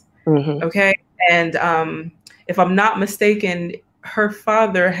herbalist. Mm-hmm. Okay. And if I'm not mistaken, her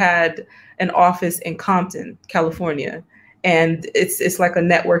father had an office in Compton, California. And it's like a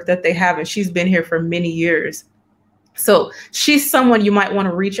network that they have, and she's been here for many years. So she's someone you might want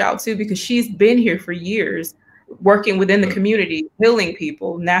to reach out to because she's been here for years, working within the community, healing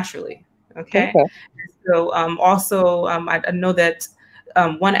people naturally. Okay. So also, I know that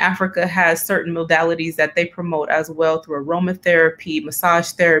One Africa has certain modalities that they promote as well through aromatherapy,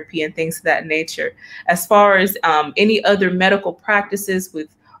 massage therapy, and things of that nature. As far as any other medical practices with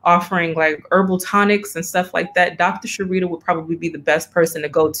offering like herbal tonics and stuff like that, Dr. Sharita would probably be the best person to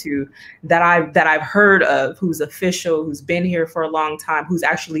go to that I've heard of, who's official, who's been here for a long time, who's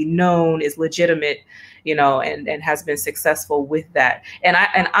actually known, is legitimate, you know, and has been successful with that. And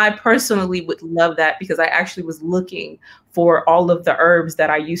I personally would love that because I actually was looking for all of the herbs that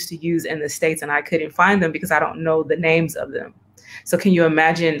I used to use in the States and I couldn't find them because I don't know the names of them. So can you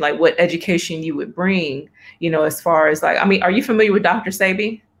imagine like what education you would bring, you know, as far as like, I mean, are you familiar with Dr.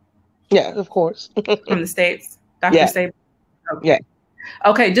 Sebi? Yeah, of course. From the States? Dr. Yeah. Sebi? Okay. Yeah.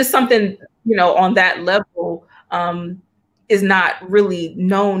 Okay, just something, you know, on that level is not really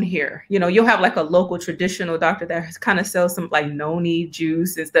known here. You know, you'll have like a local traditional doctor that kind of sells some like noni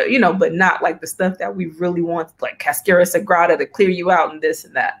juice and stuff, you know, but not like the stuff that we really want, like Cascara Sagrada to clear you out and this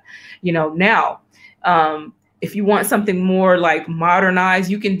and that. You know, now, if you want something more like modernized,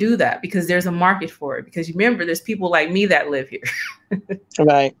 you can do that because there's a market for it. Because remember, there's people like me that live here.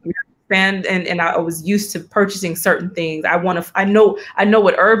 Right. And I was used to purchasing certain things. I know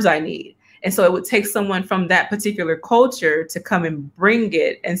what herbs I need. And so it would take someone from that particular culture to come and bring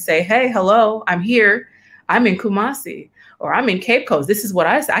it and say, hey, hello, I'm here. I'm in Kumasi or I'm in Cape Coast. This is what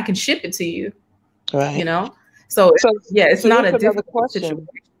I say. I can ship it to you. Right. You know? So yeah, it's not a difficult question. situation.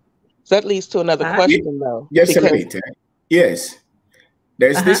 So that leads to another question though. Yes, a minute. Yes.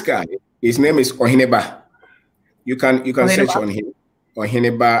 There's this guy. His name is Ohineba. You can search on him.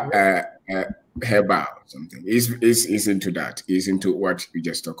 Ohineba Herbal something. He's into that. He's into what you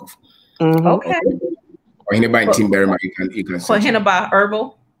just talk of. Mm-hmm. Okay. Ohineba in Timberma, you can search. Ohineba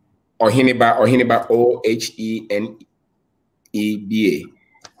Herbal. Ohineba Oheneba.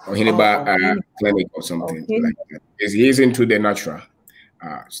 Ohineba Clinic or something like that. He's into the natural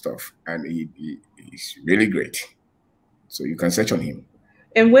stuff, and he's really great. So you can search on him.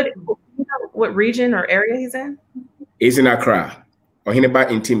 And what region or area he's in? He's in Accra. Ohineba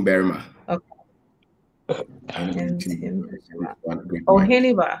in Timberma. Okay.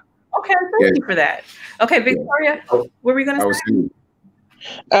 Ohineba. Okay, thank you for that. Okay, Victoria, what were we going to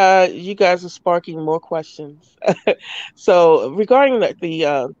say? You guys are sparking more questions. So regarding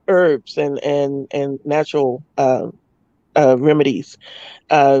the herbs and natural remedies,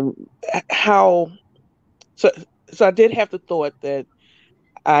 how? So I did have the thought that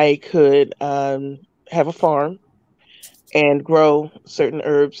I could have a farm and grow certain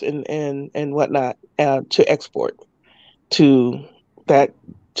herbs and whatnot to export to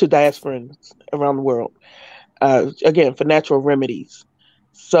diasporans around the world. Again, for natural remedies.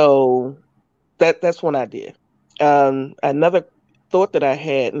 So that's one idea. Another thought that I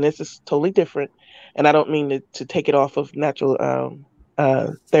had, and this is totally different, and I don't mean to take it off of natural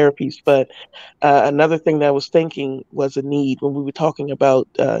therapies, but another thing that I was thinking was a need when we were talking about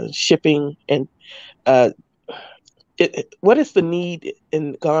shipping and what is the need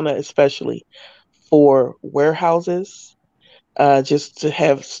in Ghana, especially for warehouses, just to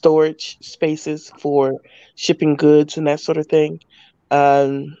have storage spaces for shipping goods and that sort of thing.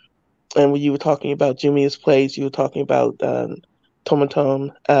 And when you were talking about Jumia's Place, you were talking about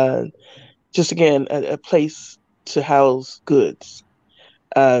Tomatom, just again, a place to house goods.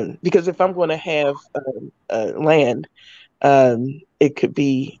 Because if I'm going to have land, it could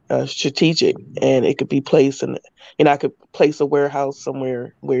be strategic and it could be placed in, I could place a warehouse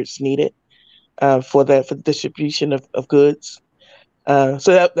somewhere where it's needed for the distribution of goods.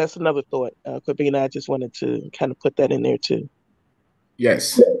 So that's another thought. Kwabena, and I just wanted to kind of put that in there too.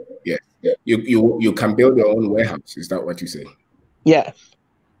 Yes. Yes. You can build your own warehouse. Is that what you say? Yes.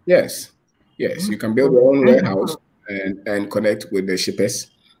 Yes. Yes. You can build your own warehouse and connect with the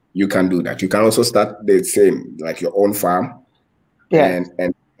shippers. You can do that. You can also start the same, like your own farm,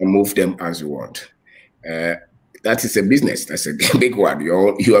 and move them as you want. That is a business. That's a big one.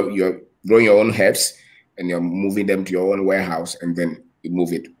 You're growing your own herbs and you're moving them to your own warehouse, and then you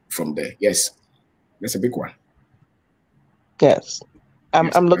move it from there. Yes, that's a big one. Yes,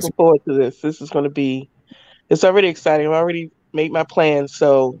 I'm looking forward to this. This is going to be. It's already exciting. I've already made my plans,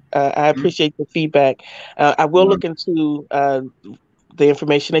 so I appreciate the feedback. I will look into the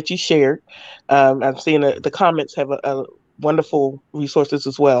information that you shared. I'm seeing the comments have a wonderful resources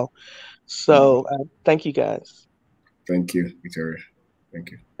as well. So thank you guys. Thank you, Victoria.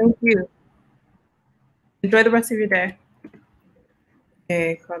 Thank you. Thank you. Enjoy the rest of your day.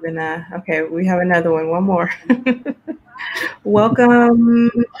 Okay, Kwabena. Okay, we have another one. One more.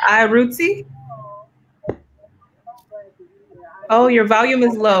 Welcome, Iruti. Oh, your volume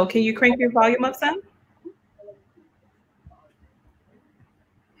is low. Can you crank your volume up some?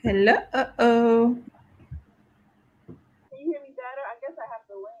 Hello. Uh-oh. Can you hear me better? I guess I have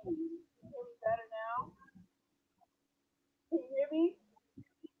to lean. Can you hear me better now? Can you hear me?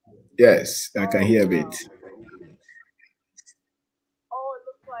 Yes, I can hear a bit. Oh, it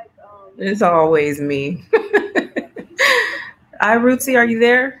looks like it's always me. Iruti, are you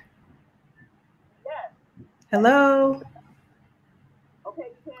there? Yes. Hello. Okay,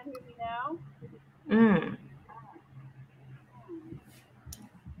 you can't hear me now?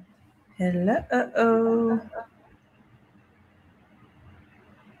 Hello. Uh-oh.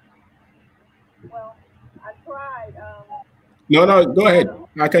 Well, I tried. No, go ahead.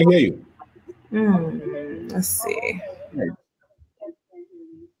 I can hear you. Let's see.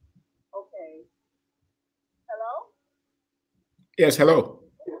 Okay. Hello? Yes, hello.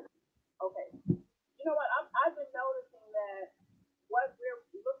 Okay. You know what? I've been noticing that what we're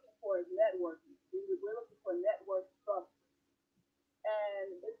looking for is networking. We're looking for network structure.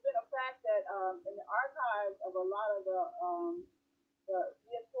 And it's been a fact that in the archives of a lot of the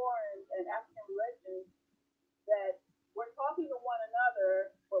diasporans and African religions, that we're talking to one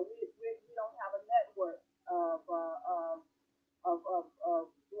another, but we don't have a network of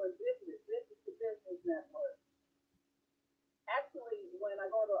doing business to business network. Actually, when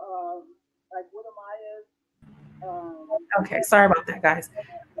I go to like Wudamaya's, okay, sorry about that, guys.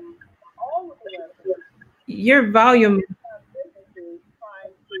 all of the websites, your volume. Businesses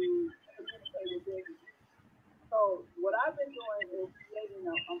trying to communicate with businesses. So what I've been doing is creating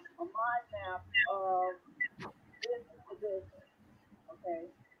a mind map of business to business.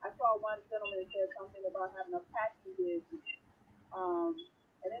 Okay, I saw one gentleman said something about having a packing business.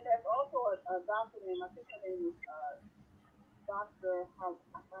 And then there's also a doctor name, I think her name is Dr. I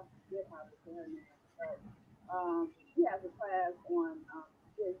forget how to say her name, but she has a class on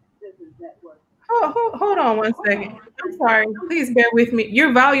business network. Hold on one second. I'm sorry. Please bear with me.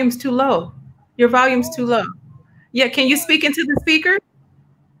 Your volume's too low. Your volume's too low. Yeah, can you speak into the speaker?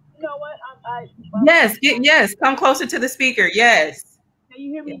 You know what? Yes. Come closer to the speaker. Yes. Can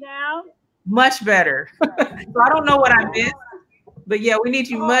you hear me now? Much better. So I don't know what I missed, but yeah, we need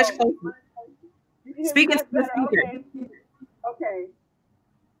you much closer. Speak into the speaker. Okay.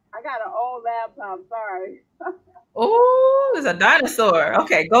 I got an old laptop. Sorry. Oh, there's a dinosaur.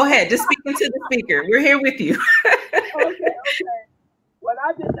 Okay, go ahead. Just speak into the speaker. We're here with you. Okay. What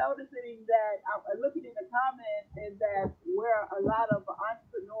I've been noticing that I'm looking in the comments is that we're a lot of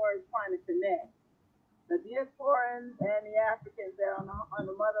entrepreneurs trying to connect the diasporans and the Africans there on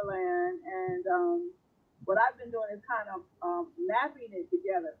the motherland. And what I've been doing is kind of mapping it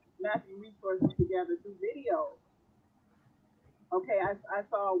together, mapping resources together through videos. Okay, I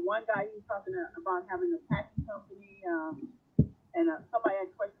saw one guy, he was talking about having a packing company, and somebody had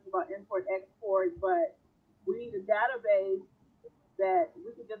questions about import-export, but we need a database that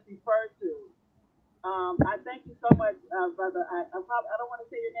we can just refer to. I thank you so much, brother. I don't want to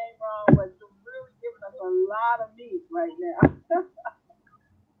say your name wrong, but you're really giving us a lot of meat right now.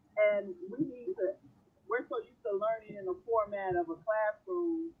 And we're so used to learning in the format of a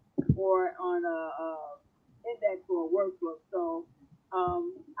classroom or on a index or a workbook. So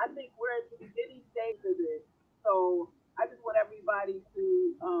I think we're at the beginning stage of this. So I just want everybody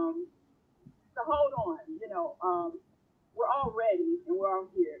to hold on. We're all ready and we're all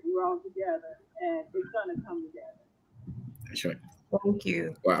here and we're all together and it's gonna come together. That's right. Thank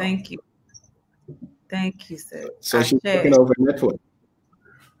you. Wow. Thank you, sir. So she's talking over network.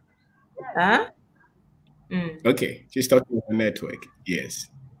 Huh? Okay, she's talking over network. Yes.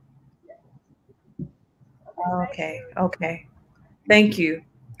 Okay. Thank you.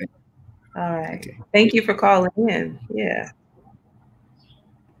 All right. Okay. Thank you for calling in. Yeah.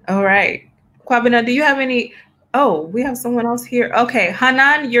 All right. Kwabena, do you have any? Oh, we have someone else here. Okay,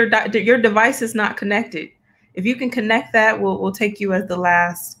 Hanan, your device is not connected. If you can connect that, we'll take you as the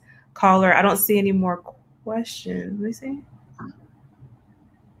last caller. I don't see any more questions. Let me see.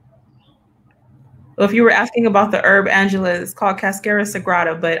 Well, if you were asking about the herb, Angela, it's called Cascara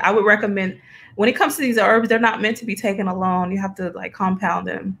sagrada, but I would recommend, when it comes to these herbs, they're not meant to be taken alone. You have to like compound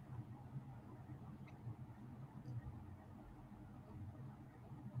them.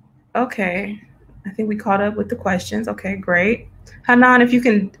 Okay, I think we caught up with the questions. Okay, great. Hanan, if you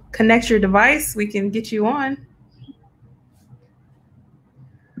can connect your device, we can get you on.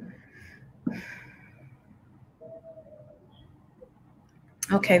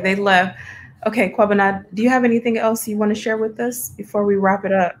 Okay, they left. Okay, Kwabena, do you have anything else you want to share with us before we wrap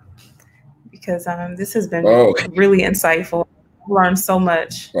it up? Because this has been really insightful. I've learned so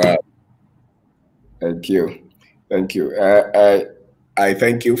much. Wow. Thank you. Thank you. I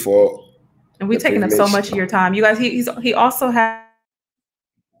thank you for. And we've taken up so much of your time. You guys, he also had.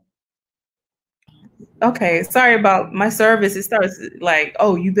 Okay, sorry about my service. It starts like,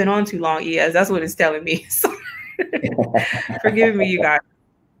 oh, you've been on too long. Yes, that's what it's telling me. So forgive me, you guys.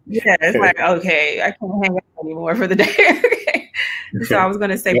 Yeah, it's like, okay, I can't hang out anymore for the day. Okay. So I was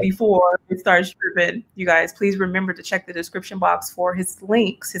going to say before it starts stripping, you guys, please remember to check the description box for his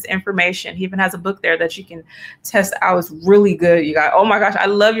links, his information. He even has a book there that you can test out. It's really good, you guys. Oh my gosh, I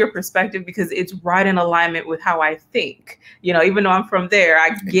love your perspective because it's right in alignment with how I think. You know, even though I'm from there, I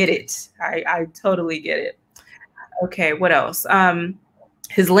get it. I totally get it. Okay, what else?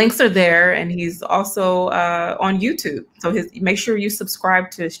 His links are there, and he's also on YouTube. So make sure you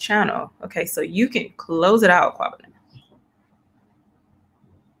subscribe to his channel. Okay, so you can close it out, Kwabena.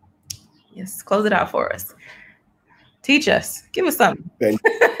 Yes, close it out for us. Teach us. Give us something. Thank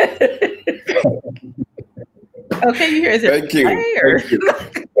you. Okay, you hear it. Thank you.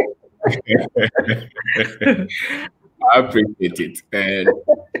 I appreciate it.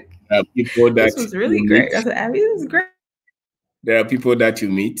 And people that this was really great. I said, Abby, this was great. There are people that you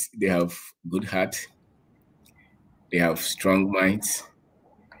meet, they have good heart, they have strong minds,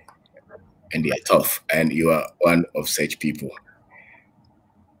 and they are tough. And you are one of such people.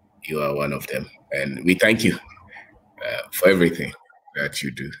 You are one of them. And we thank you for everything that you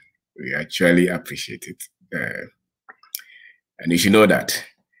do. We actually appreciate it. And you should know that.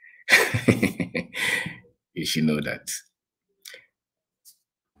 You should know that.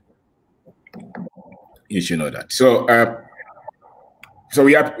 You should know that. So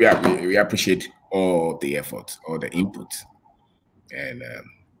we appreciate all the efforts, all the input, and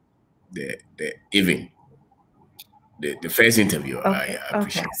the first interview. Okay. I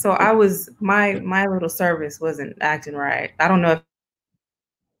appreciate. Okay. So I was my little service wasn't acting right. I don't know if.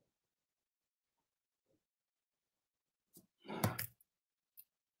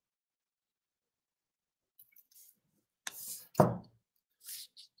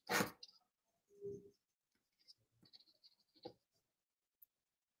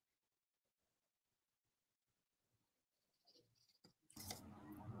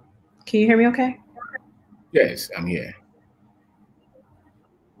 Can you hear me okay? Yes, I'm here.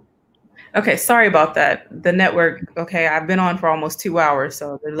 Okay, sorry about that. The network, okay, I've been on for almost 2 hours,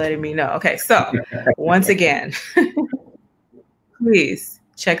 so they're letting me know. Okay, so once again, please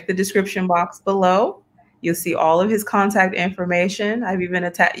check the description box below. You'll see all of his contact information. I've even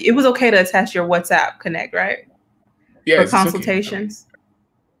attached, it was okay to attach your WhatsApp Connect, right? Yeah, for consultations.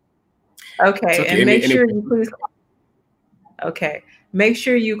 Okay, and make sure you please. Okay, make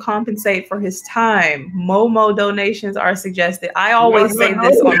sure you compensate for his time. Momo donations are suggested. I always say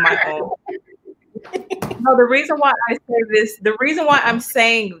this on my own. No, the reason why I say this, the reason why I'm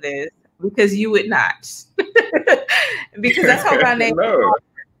saying this, because you would not. Because that's how my name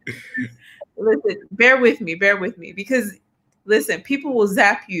is. Listen, bear with me, because listen, people will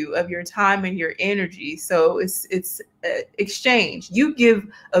zap you of your time and your energy. So it's exchange. You give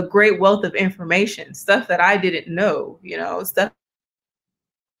a great wealth of information, stuff that I didn't know, you know, stuff.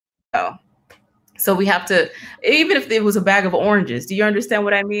 So we have to, even if it was a bag of oranges, do you understand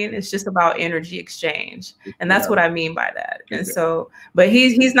what I mean? It's just about energy exchange. And that's what I mean by that. And so, but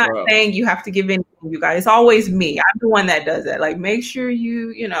he's not saying you have to give in, you guys. It's always me. I'm the one that does that. Like, make sure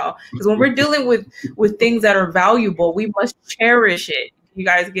you know, because when we're dealing with things that are valuable, we must cherish it. You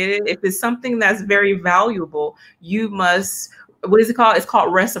guys get it? If it's something that's very valuable, you must, what is it called? It's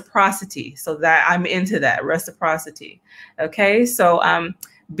called reciprocity. So that I'm into that reciprocity. Okay. So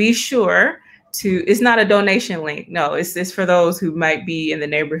be sure to, it's not a donation link. No, it's for those who might be in the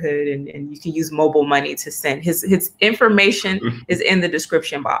neighborhood, and you can use mobile money to send. His information is in the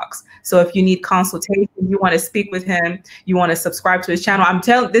description box. So if you need consultation, you want to speak with him, you want to subscribe to his channel. I'm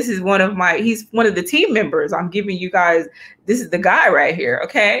telling, this is he's one of the team members. I'm giving you guys, this is the guy right here.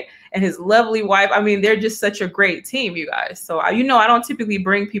 Okay. And his lovely wife. I mean, they're just such a great team, you guys. So you know, I don't typically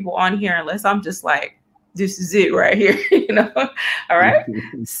bring people on here unless I'm just like, this is it right here, you know? All right.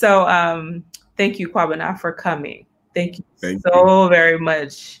 So, thank you, Kwabena, for coming. Thank you so very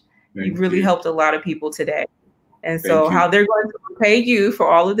much. You've really helped a lot of people today. And so how they're going to pay you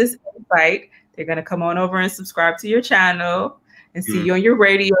for all of this insight, they're going to come on over and subscribe to your channel and see you on your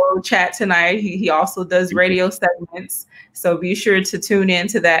radio chat tonight. He also does radio segments. So be sure to tune in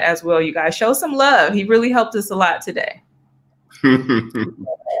to that as well, you guys. Show some love. He really helped us a lot today. Thank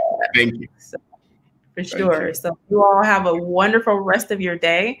you. For sure. So you all have a wonderful rest of your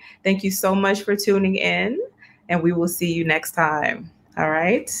day. Thank you so much for tuning in, and we will see you next time. All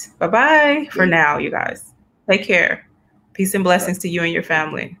right. Bye-bye for now, you guys. Take care. Peace and blessings to you and your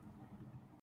family.